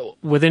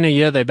within a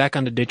year they're back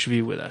under debt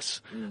review with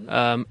us.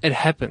 It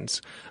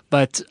happens.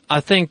 But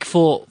I think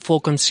for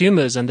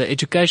consumers, and the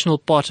educational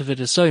part of it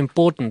is so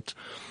important,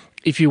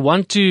 if you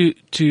want to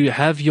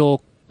have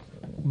your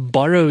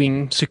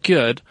borrowing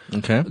secured,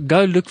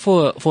 go look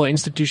for an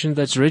institution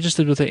that's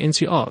registered with the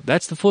NCR.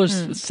 That's the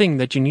first thing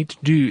that you need to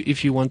do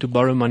if you want to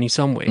borrow money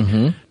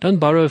somewhere. Don't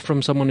borrow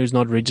from someone who's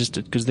not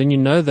registered, because then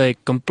they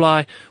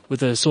comply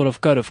with a sort of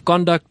code of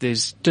conduct.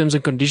 There's terms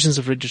and conditions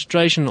of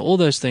registration, all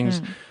those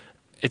things.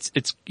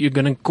 It's you're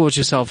going to cause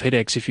yourself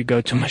headaches if you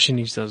go to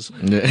Mashonisas.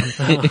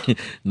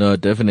 No,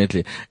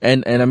 definitely.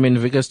 And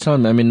Vikas, tell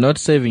me, not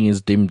saving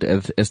is deemed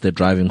as the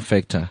driving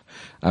factor,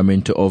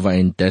 to over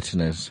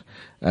indebtedness.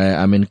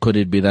 Could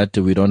it be that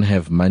we don't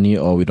have money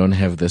or we don't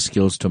have the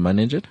skills to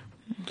manage it?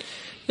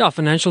 Yeah,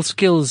 financial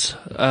skills.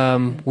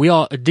 We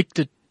are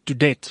addicted to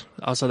debt,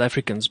 our South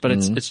Africans, but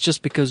it's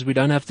just because we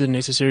don't have the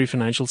necessary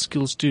financial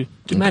skills to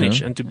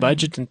manage and to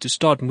budget and to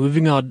start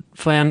moving our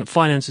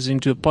finances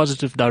into a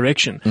positive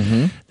direction.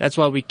 That's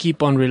why we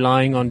keep on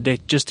relying on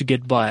debt just to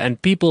get by.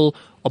 And people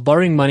are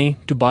borrowing money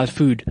to buy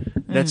food.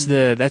 That's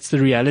the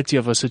reality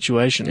of our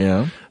situation.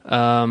 Yeah.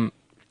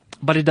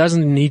 But it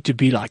doesn't need to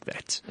be like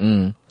that.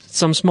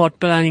 Some smart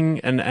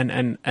planning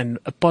and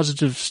a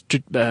positive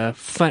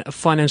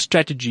finance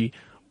strategy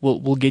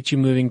will get you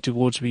moving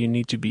towards where you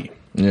need to be.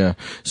 Yeah.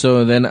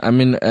 So then, Sis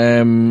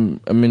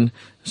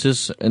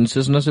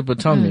Nosipo,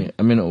 tell me,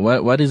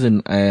 what is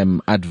an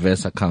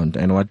adverse account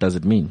and what does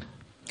it mean?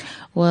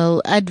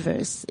 Well,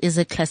 adverse is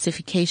a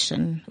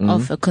classification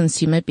of a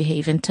consumer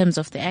behavior. In terms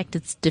of the Act,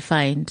 it's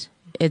defined.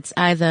 It's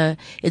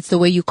the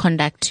way you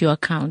conduct your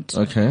account.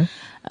 Okay.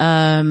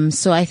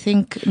 So I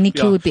think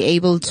Nikki would be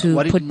able to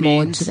put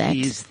more into that. What it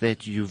means is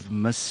that you've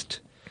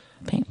missed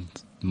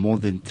payment. more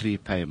than 3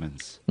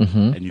 payments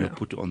and you're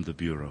put on the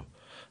bureau.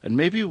 And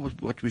maybe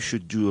what we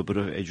should do, a bit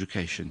of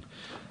education.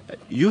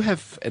 You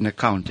have an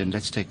account, and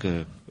let's take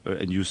and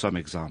use some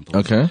examples.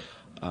 Okay.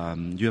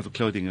 You have a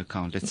clothing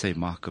account, let's say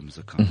Markham's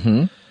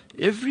account.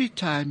 Every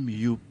time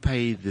you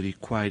pay the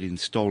required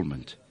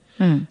installment,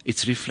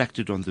 it's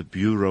reflected on the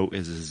bureau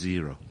as a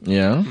 0.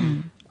 Yeah.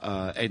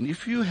 And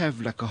if you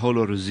have like a whole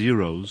lot of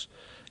zeros,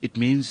 it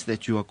means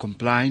that you are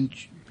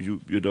compliant. You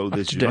know,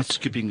 that you're not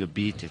skipping a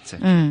beat,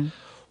 etc.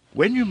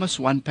 When you miss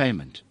one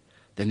payment,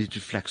 then it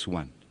reflects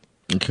 1.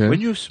 Okay.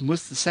 When you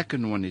miss the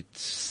second one,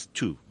 it's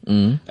 2.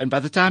 And by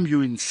the time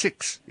you're in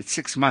 6, it's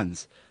 6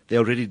 months, they're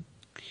already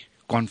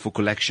gone for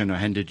collection or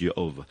handed you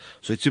over.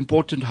 So it's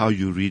important how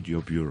you read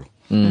your bureau,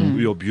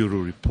 your bureau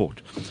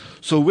report.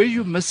 So where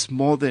you miss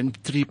more than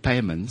 3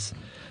 payments,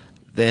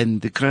 then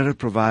the credit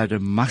provider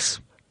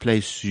must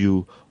place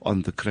you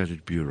on the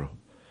credit bureau.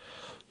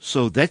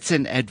 So that's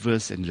an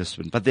adverse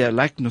enlistment. But they are,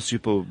 like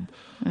Nosipo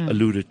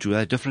alluded to,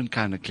 there are different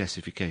kind of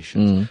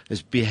classifications.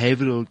 There's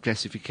behavioral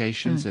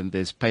classifications and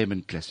there's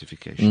payment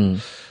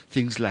classifications.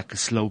 Things like a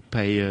slow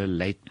payer,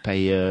 late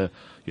payer,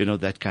 you know,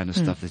 that kind of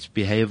stuff. That's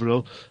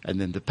behavioral.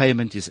 And then the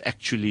payment is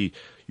actually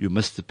you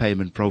missed the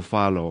payment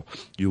profile or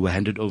you were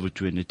handed over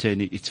to an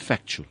attorney. It's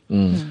factual.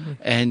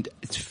 And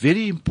it's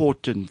very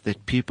important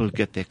that people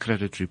get their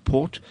credit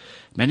report.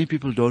 Many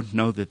people don't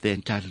know that they're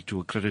entitled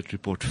to a credit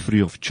report free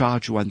of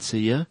charge once a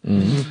year.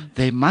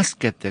 They must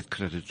get that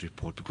credit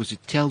report because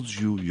it tells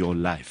you your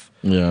life.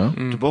 Yeah.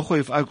 Toboko,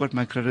 if I got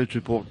my credit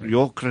report,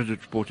 your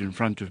credit report in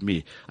front of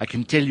me, I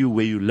can tell you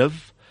where you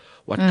live,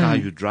 what car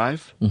you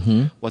drive,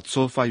 what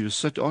sofa you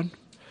sit on,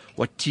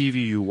 what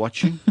TV you're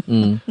watching,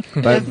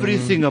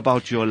 everything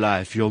about your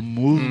life, your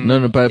mood.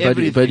 No,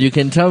 but you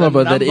can tell me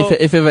about that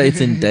if ever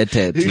it's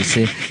indebted, you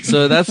see.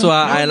 So that's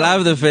why I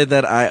love the fact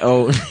that I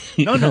own.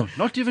 No,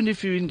 not even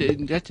if you're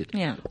indebted.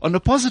 Yeah. On a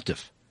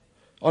positive.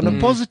 On a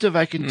positive,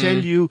 I can tell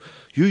you,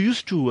 you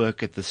used to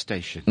work at the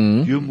station.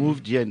 You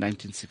moved here in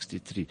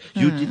 1963.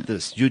 You did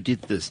this. You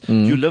did this.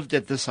 You lived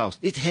at this house.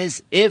 It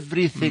has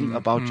everything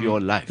about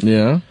your life.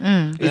 Yeah.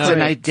 It's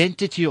an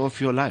identity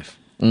of your life.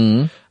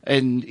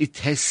 And it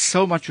has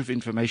so much of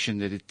information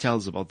that it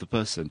tells about the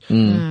person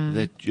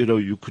that, you know,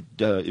 you could,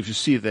 if you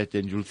see that,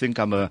 then you'll think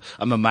I'm a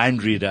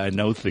mind reader. I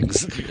know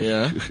things.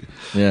 Yeah.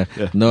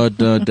 No,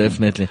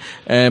 definitely.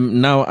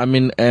 Now, I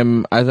mean,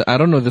 I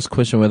don't know this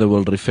question whether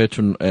we'll refer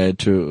to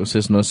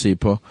Sis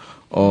Nosipo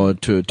or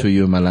to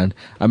you, Malan.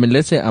 I mean,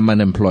 let's say I'm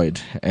unemployed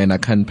and I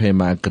can't pay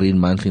my agreed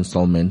monthly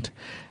installment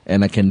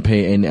and I can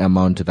pay any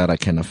amount that I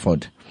can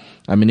afford.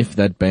 I mean, if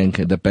the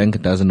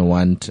bank doesn't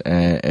want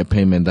a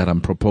payment that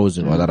I'm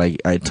proposing or that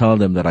I tell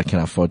them that I can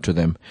afford to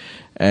them,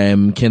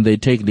 can they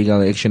take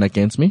legal action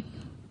against me?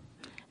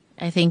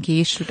 I think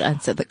you should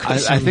answer the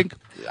question. I think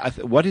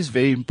what is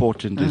very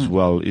important as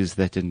well is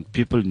that, and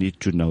people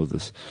need to know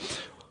this,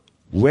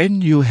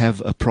 when you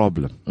have a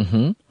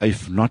problem,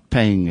 if not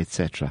paying,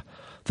 etc.,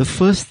 the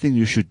first thing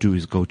you should do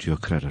is go to your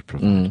credit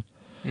provider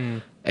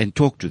and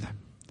talk to them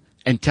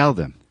and tell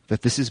them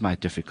that this is my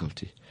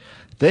difficulty.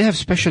 They have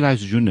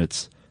specialized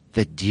units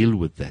that deal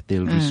with that.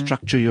 They'll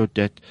restructure your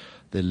debt,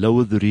 they'll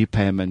lower the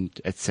repayment,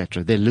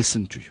 etc. They'll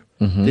listen to you.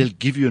 They'll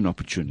give you an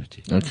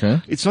opportunity.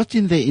 Okay. It's not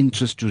in their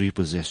interest to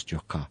repossess your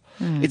car.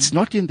 It's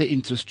not in their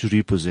interest to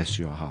repossess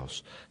your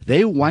house.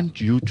 They want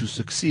you to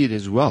succeed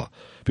as well.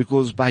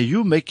 Because by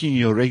you making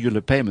your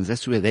regular payments,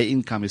 that's where their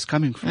income is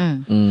coming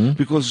from.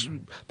 Because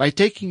by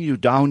taking you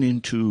down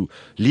into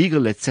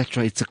legal,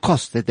 etc., it's a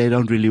cost that they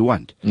don't really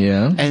want.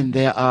 Yeah. And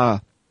there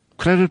are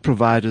credit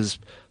providers,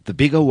 the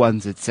bigger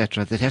ones,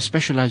 etc., that have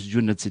specialized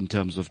units in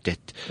terms of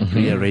debt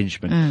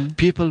rearrangement.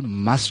 People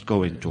must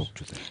go and talk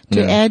to them.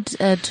 To add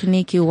to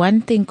Nikki,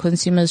 one thing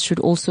consumers should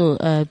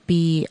also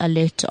be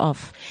alert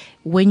of,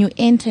 when you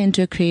enter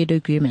into a credit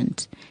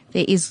agreement,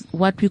 there is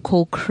what we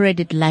call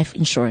credit life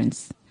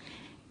insurance.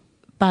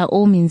 By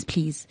all means,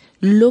 please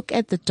look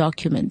at the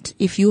document.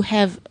 If you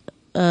have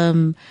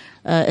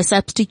a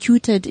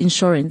substituted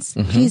insurance,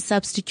 please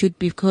substitute,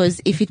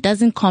 because if it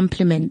doesn't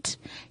complement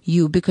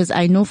you, because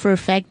I know for a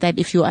fact that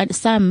if you are,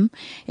 some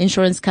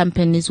insurance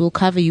companies will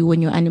cover you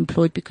when you're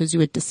unemployed because you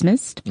were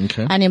dismissed,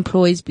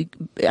 unemployed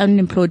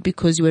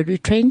because you were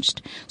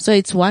retrenched. So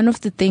it's one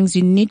of the things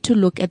you need to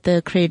look at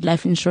the credit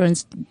life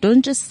insurance.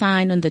 Don't just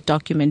sign on the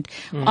document.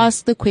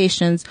 Ask the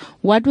questions.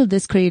 What will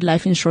this credit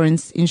life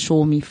insurance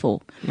insure me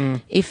for?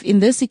 If in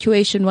this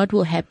situation, what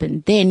will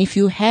happen? Then if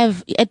you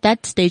have, at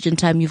that stage in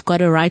time, you've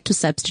got a right to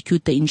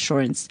substitute the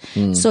insurance.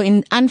 So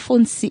in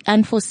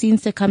unforeseen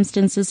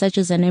circumstances such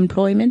as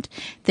unemployment,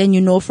 then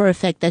you know for a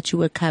fact that you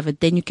were covered.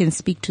 Then you can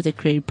speak to the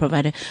credit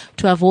provider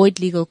to avoid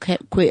legal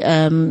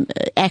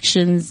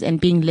actions and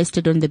being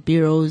listed on the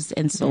bureaus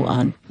and so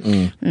on.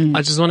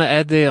 I just want to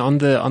add there on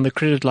the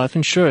credit life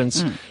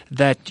insurance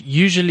that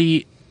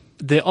usually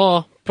there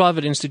are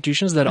private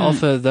institutions that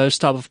offer those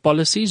type of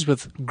policies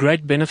with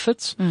great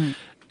benefits.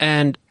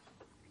 And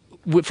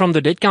from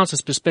the debt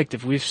counsel's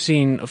perspective, we've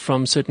seen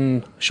from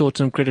certain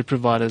short-term credit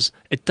providers,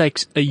 it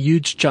takes a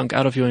huge chunk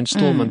out of your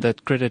installment,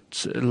 that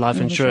credit life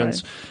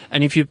insurance.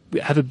 And if you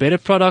have a better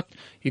product,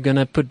 you're going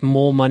to put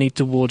more money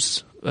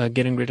towards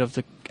getting rid of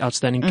the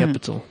outstanding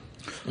capital.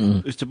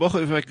 Mr.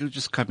 Bocho, if I could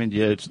just come in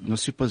here,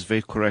 Nosipa is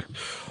very correct.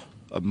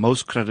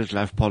 Most credit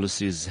life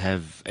policies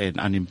have an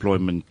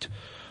unemployment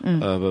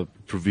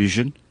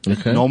provision,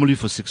 normally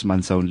for 6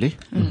 months only.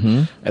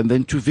 And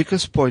then to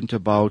Vika's point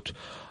about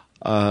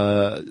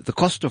the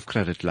cost of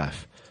credit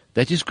life,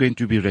 that is going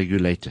to be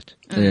regulated.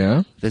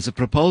 Yeah. There's a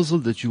proposal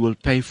that you will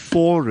pay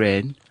 4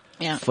 rand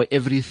Yeah. for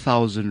every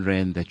 1,000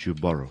 rand that you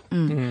borrow.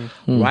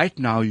 Right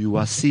now, you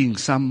are seeing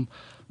some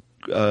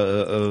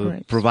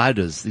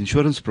providers,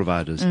 insurance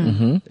providers,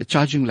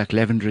 charging like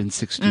 11 rand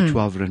 60,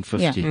 12 rand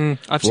 50.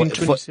 I've seen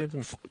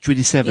 27.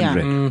 27 Yeah.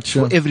 rand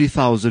for every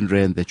 1,000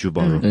 rand that you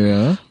borrow.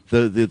 Yeah.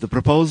 The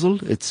proposal,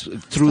 it's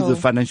through the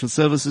Financial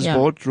Services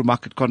Board, through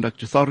Market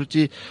Conduct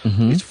Authority,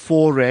 it's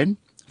 4 rand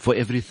for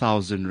every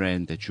 1,000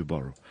 rand that you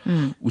borrow,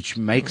 which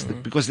makes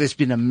because there's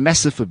been a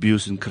massive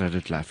abuse in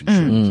credit life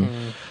insurance.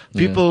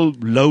 People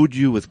load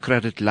you with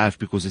credit life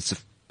because it's a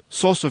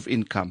source of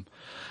income,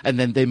 and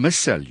then they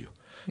missell you.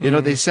 You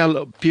know, they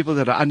sell people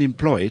that are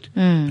unemployed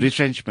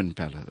retrenchment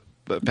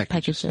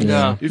packages.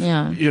 Yeah. If,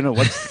 Yeah. You know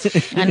what?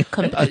 And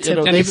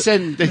they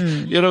send,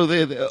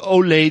 the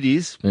old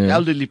ladies,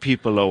 elderly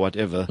people or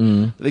whatever,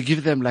 they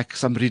give them like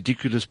some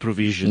ridiculous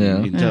provision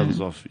in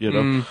terms of,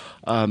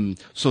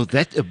 so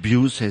that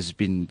abuse is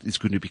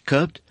going to be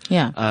curbed.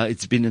 Yeah.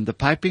 It's been in the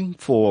piping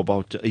for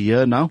about a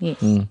year now,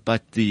 Yes.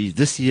 but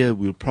this year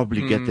we'll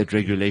probably get that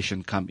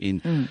regulation come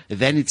in.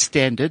 Then it's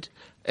standard.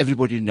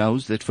 Everybody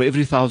knows that for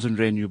every 1,000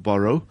 rand you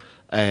borrow,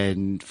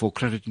 and for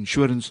credit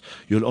insurance,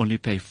 you'll only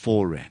pay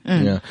 4 rand.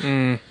 Yeah.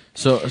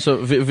 So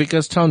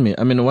Vikas, tell me,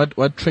 I mean,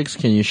 what tricks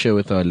can you share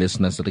with our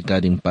listeners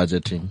regarding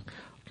budgeting,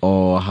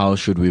 or how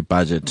should we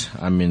budget?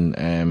 I mean,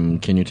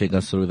 can you take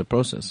us through the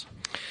process?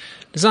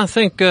 So I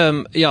think,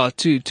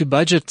 to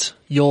budget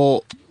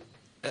your,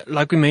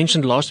 like we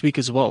mentioned last week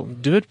as well,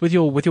 do it with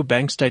your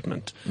bank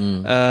statement.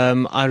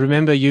 I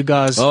remember you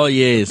guys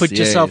put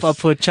yourself up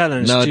for a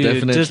challenge to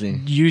definitely. just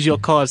use your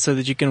card so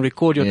that you can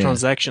record your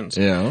transactions.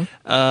 Yeah.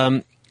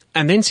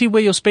 And then see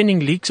where your spending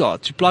leaks are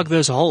to plug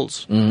those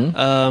holes.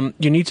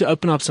 You need to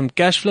open up some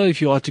cash flow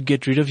if you are to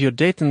get rid of your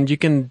debt, and you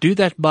can do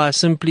that by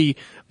simply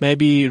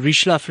maybe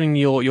reshuffling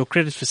your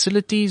credit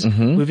facilities,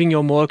 moving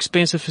your more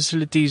expensive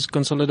facilities,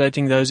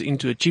 consolidating those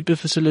into a cheaper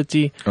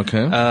facility.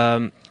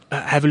 Okay.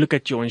 Have a look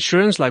at your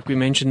insurance, like we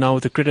mentioned now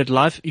with the credit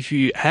life. If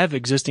you have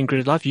existing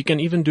credit life, you can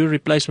even do a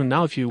replacement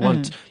now if you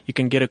want. You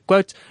can get a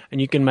quote,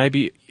 and you can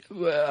maybe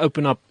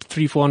open up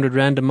 300-400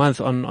 rand a month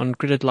on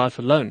credit life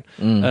alone.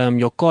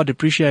 Your car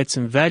depreciates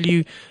in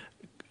value.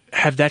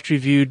 Have that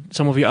reviewed,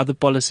 some of your other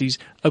policies,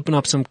 open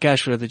up some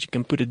cash flow that you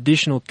can put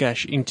additional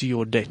cash into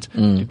your debt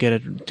to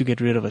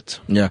get rid of it.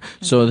 Yeah.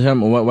 So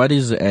what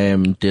is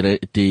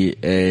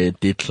the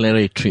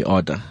declaratory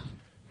order?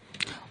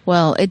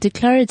 Well, a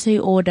declaratory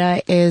order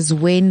is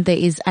when there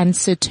is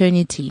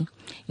uncertainty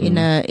in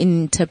an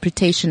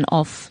interpretation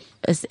of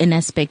an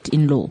aspect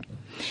in law.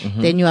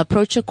 Then you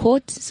approach a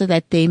court so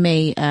that they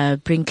may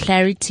bring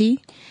clarity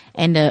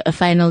and a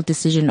final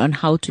decision on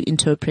how to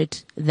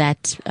interpret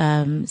that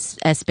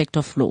aspect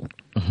of law.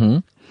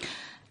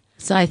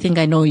 So I think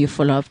I know your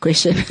follow-up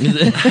question.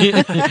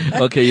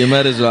 Okay, you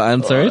might as well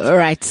answer it. All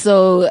right.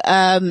 So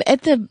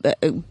at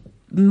the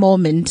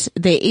moment,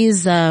 there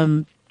is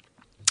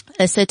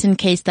a certain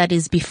case that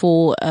is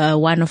before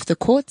one of the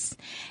courts.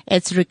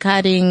 It's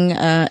regarding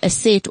a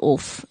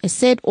set-off. A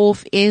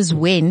set-off is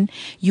when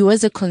you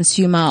as a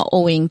consumer are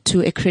owing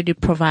to a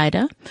credit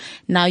provider.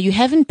 Now, you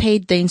haven't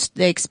paid the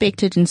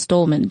expected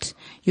installment.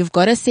 You've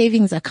got a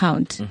savings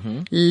account,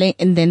 and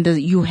then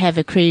you have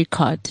a credit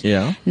card.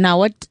 Yeah. Now,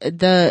 what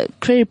the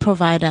credit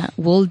provider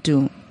will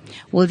do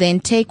will then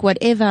take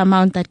whatever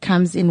amount that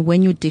comes in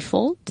when you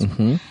default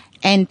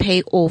and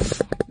pay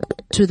off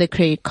to the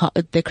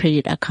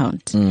credit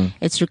account.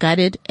 It's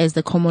regarded as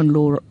the common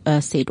law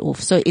set off.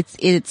 So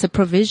it's a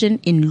provision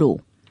in law.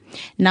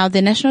 Now,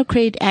 the National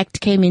Credit Act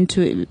came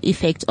into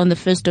effect on the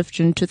 1st of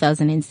June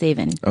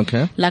 2007.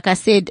 Okay. Like I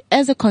said,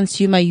 as a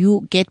consumer,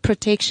 you get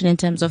protection in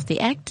terms of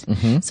the Act.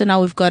 So now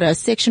we've got a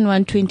Section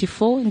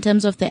 124 in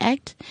terms of the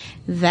Act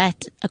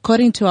that,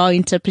 according to our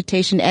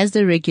interpretation as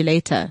the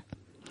regulator,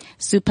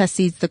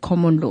 supersedes the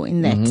common law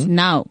in that.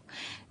 Now,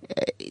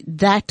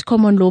 that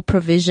common law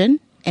provision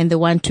and the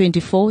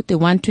 124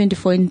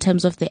 in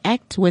terms of the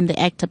Act, when the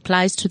Act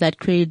applies to that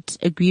credit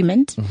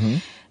agreement,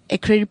 a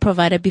credit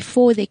provider,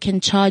 before they can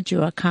charge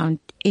your account,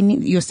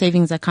 in your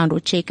savings account or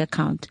check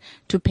account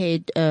to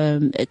pay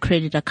a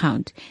credit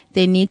account,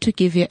 they need to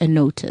give you a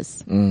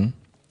notice.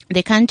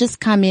 They can't just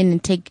come in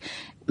and take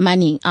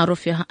money out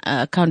of your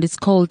account. It's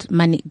called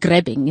money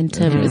grabbing in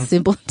terms,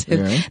 simple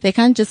terms. Yeah. They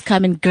can't just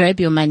come and grab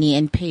your money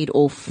and pay it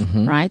off,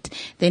 right?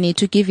 They need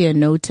to give you a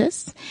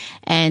notice,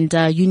 and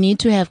you need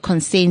to have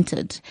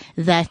consented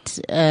that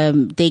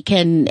they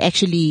can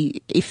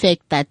actually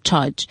effect that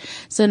charge.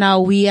 So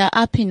now we are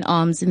up in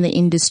arms in the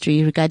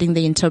industry regarding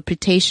the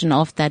interpretation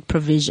of that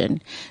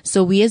provision.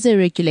 So we as a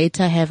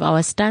regulator have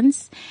our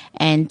stance,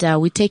 and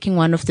we're taking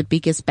one of the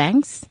biggest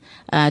banks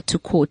to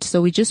court.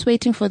 So we're just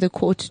waiting for the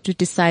court to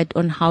decide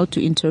on how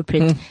to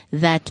interpret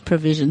that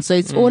provision. So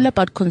it's all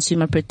about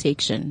consumer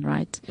protection,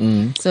 right?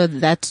 So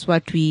that's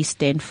what we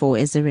stand for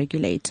as a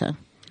regulator.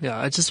 Yeah,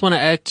 I just want to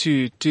add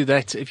to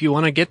that. If you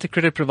want to get the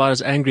credit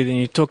providers angry, then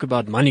you talk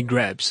about money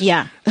grabs.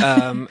 Yeah.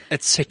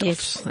 It's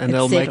set-offs, Yes, and it's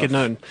they'll make it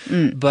set-off.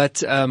 known.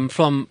 But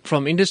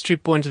from industry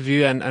point of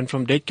view and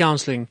from debt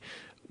counseling,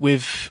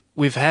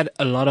 we've had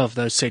a lot of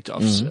those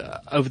set-offs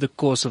over the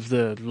course of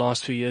the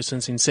last few years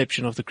since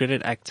inception of the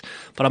Credit Act.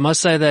 But I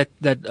must say that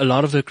a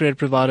lot of the credit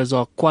providers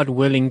are quite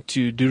willing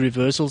to do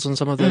reversals on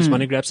some of those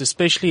money grabs,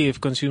 especially if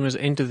consumers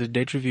enter the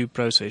debt review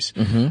process.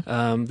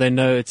 They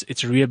know it's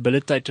a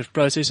rehabilitative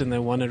process, and they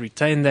want to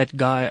retain that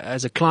guy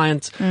as a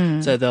client,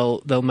 so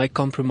they'll make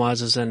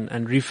compromises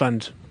and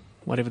refund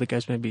whatever the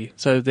case may be.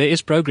 So there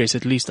is progress,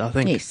 at least, I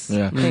think. Yes.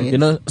 Yeah. There is. You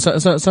know, so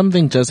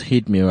something just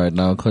hit me right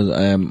now, because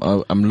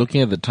I'm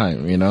looking at the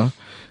time, you know.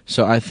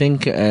 So I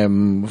think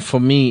for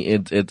me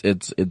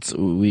it's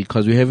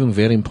because we're having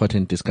very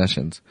important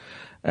discussions.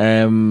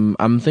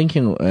 I'm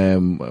thinking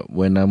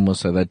when I'm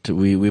also that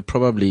we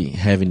probably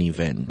have an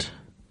event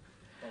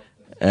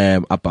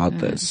about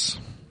this.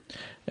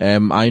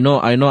 I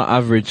know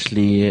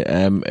averagely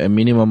a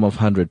minimum of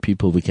 100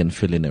 people we can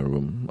fill in a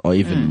room, or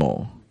even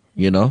more.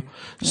 You know,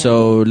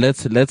 so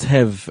let's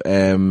have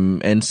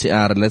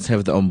NCR, let's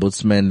have the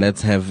ombudsman,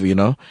 let's have, you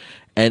know,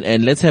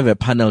 and let's have a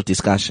panel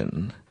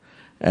discussion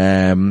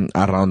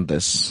around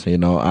this. You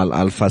know,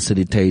 I'll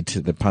facilitate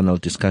the panel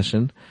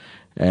discussion,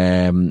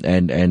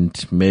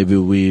 and maybe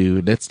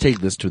let's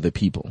take this to the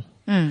people.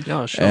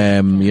 Yeah, sure.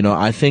 You know,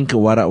 I think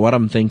what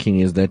I'm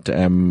thinking is that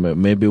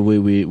maybe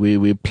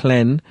we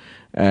plan,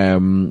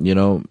 you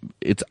know,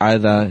 it's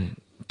either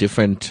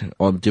different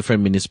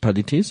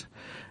municipalities.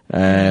 You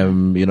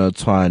know,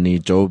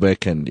 Tshwane,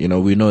 Joburg, and, you know,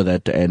 we know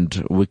that, and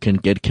we can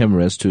get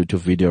cameras to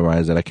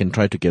videoize it. I can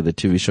try to get the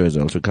TV show as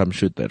well to come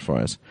shoot that for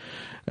us.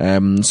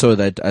 So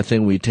that I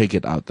think we take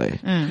it out there.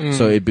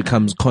 So it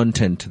becomes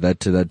content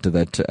that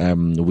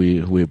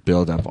we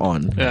build up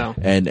on. Yeah.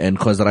 And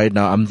cause right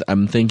now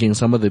I'm thinking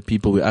some of the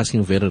people, we're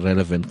asking very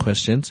relevant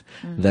questions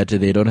that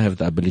they don't have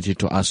the ability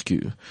to ask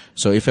you.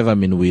 So if ever,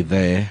 we're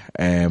there,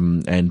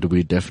 and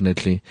we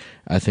definitely,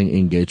 I think,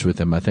 engage with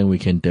them. I think we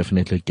can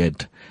definitely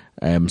get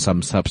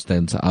some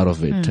substance out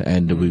of it,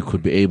 and we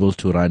could be able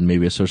to run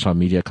maybe a social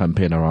media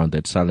campaign around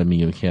that. Salome,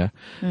 you're here,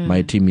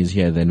 my team is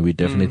here, then we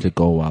definitely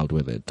go wild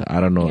with it. I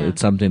don't know,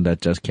 it's something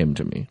that just came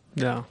to me.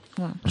 Yeah.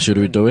 Should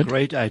we do it?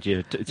 Great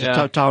idea. It's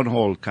Yeah. a town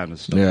hall kind of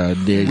stuff. Yeah,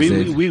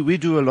 We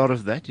do a lot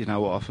of that in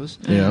our office.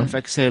 Yeah. In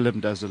fact, Salem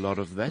does a lot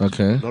of that.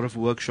 Okay. A lot of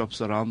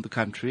workshops around the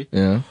country.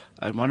 Yeah.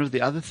 And one of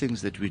the other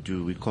things that we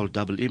do, we call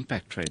double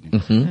impact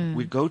training.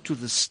 We go to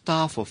the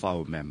staff of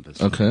our members.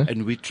 Okay.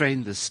 And we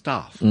train the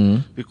staff.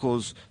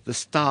 Because the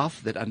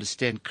staff that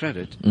understand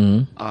credit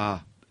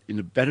are in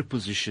a better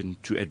position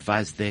to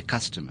advise their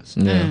customers.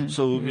 Yeah.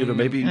 So, you know,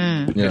 maybe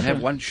we can have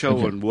one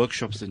show on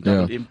workshops and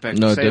double impact.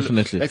 No,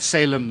 definitely. That's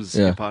Salem's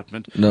Yeah.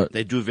 department. No.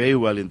 They do very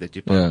well in that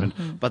department.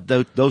 But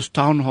those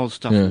town hall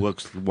stuff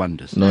works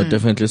wonders. No,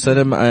 definitely. So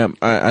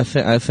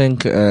I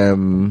think,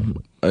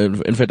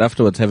 in fact,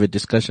 afterwards, have a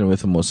discussion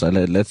with Musa.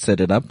 Let's set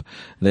it up.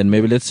 Then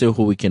maybe let's see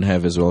who we can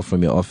have as well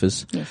from your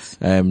office. Yes.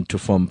 To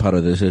form part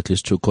of this, at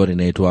least to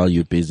coordinate while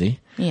you're busy.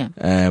 Yeah.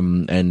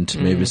 And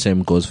maybe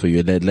same goes for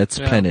you. Let's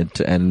plan it,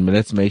 and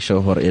let's make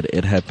sure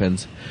it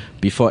happens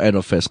before end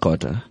of first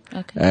quarter.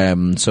 Okay.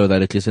 So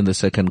that at least in the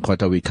second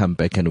quarter we come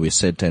back and we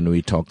sit and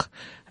we talk,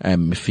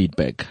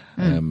 feedback,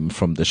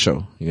 from the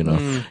show, you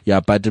know. Yeah,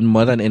 but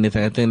more than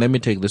anything, I think let me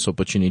take this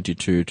opportunity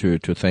to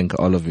thank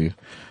all of you,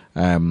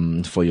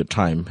 for your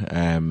time,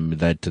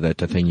 that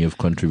I think you've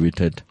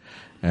contributed,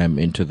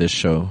 into this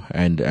show,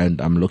 and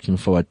I'm looking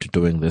forward to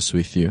doing this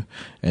with you,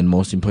 and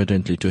most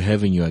importantly to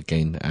having you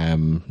again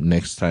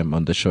next time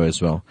on the show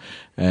as well.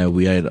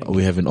 We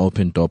have an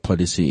open door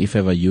policy. If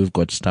ever you've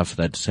got stuff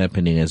that's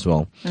happening as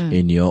well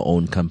in your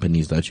own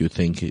companies that you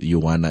think you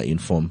wanna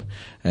inform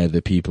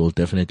the people,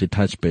 definitely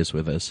touch base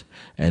with us,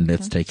 and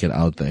let's take it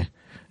out there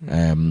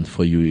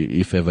for you.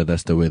 If ever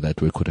that's the way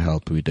that we could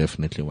help, we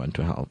definitely want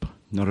to help.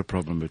 Not a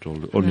problem at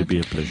all. Only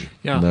be a pleasure.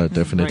 Yeah. No,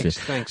 definitely.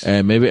 Thanks.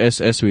 Maybe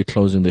as we're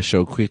closing the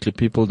show, quickly,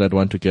 people that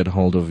want to get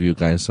hold of you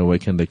guys, so where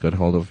can they get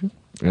hold of you?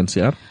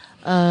 NCR?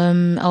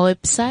 Our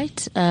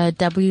website,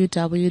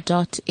 www.ncr.org.za.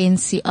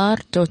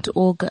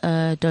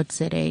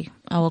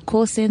 Our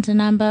call center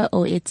number,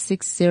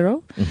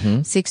 0860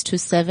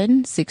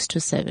 627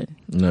 627.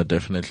 No,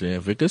 definitely.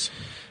 Vickers?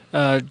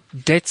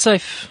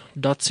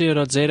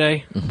 Debtsafe.co.za,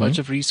 a bunch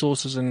of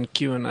resources and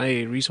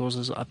Q&A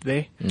resources up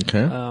there.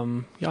 Okay.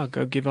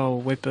 Go give our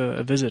web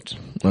a visit.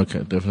 Okay,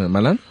 definitely.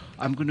 Malan?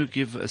 I'm going to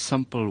give a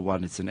simple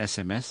one. It's an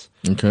SMS.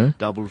 Okay.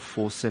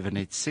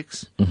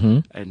 44786.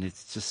 And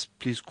it's just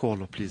please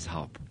call or please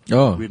help.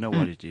 Oh. We know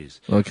what it is.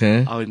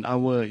 Okay. In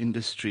our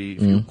industry,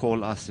 if you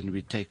call us and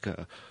we'll take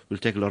a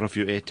lot of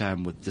your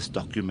airtime with this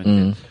document,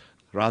 then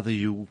rather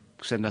you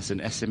send us an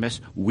SMS,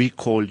 we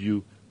call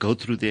you, go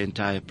through the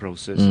entire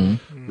process.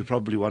 We're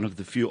probably one of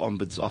the few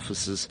ombuds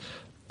offices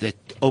that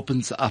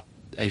opens up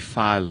a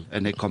file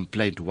and a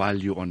complaint while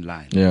you're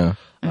online. Yeah.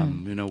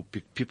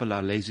 People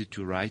are lazy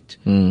to write.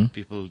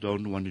 People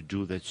don't want to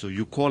do that. So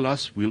you call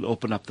us, we'll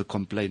open up the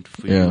complaint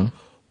for you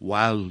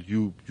while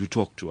you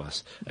talk to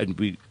us.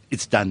 And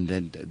it's done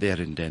then, there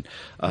and then.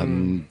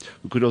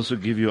 We could also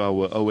give you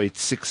our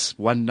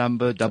 0861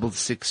 number,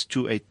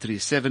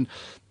 662837,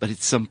 but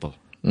it's simple.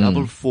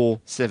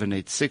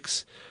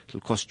 44786.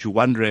 It'll cost you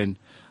R1.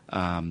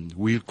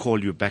 We'll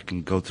call you back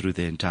and go through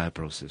the entire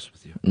process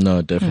with you.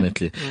 No,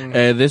 definitely.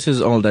 This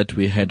is all that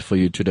we had for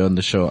you today on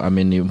the show. I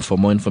mean, for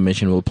more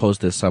information, we'll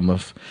post some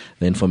of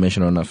the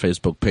information on our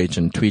Facebook page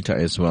and Twitter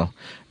as well.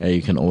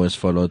 You can always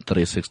follow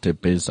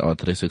 360biz or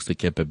 360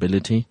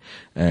 capability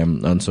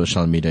on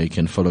social media. You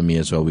can follow me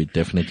as well. We'll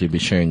definitely be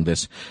sharing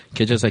this.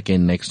 Catch us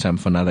again next time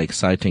for another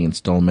exciting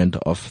installment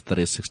of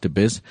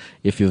 360biz.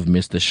 If you've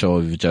missed the show,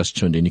 if you've just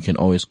tuned in, you can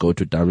always go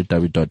to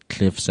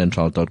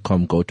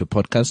www.cliffcentral.com, go to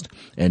podcast,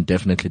 and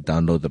definitely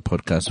download the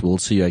podcast. We'll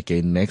see you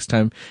again next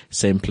time.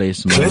 Same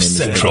place.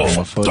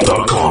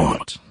 CliffCentral.com.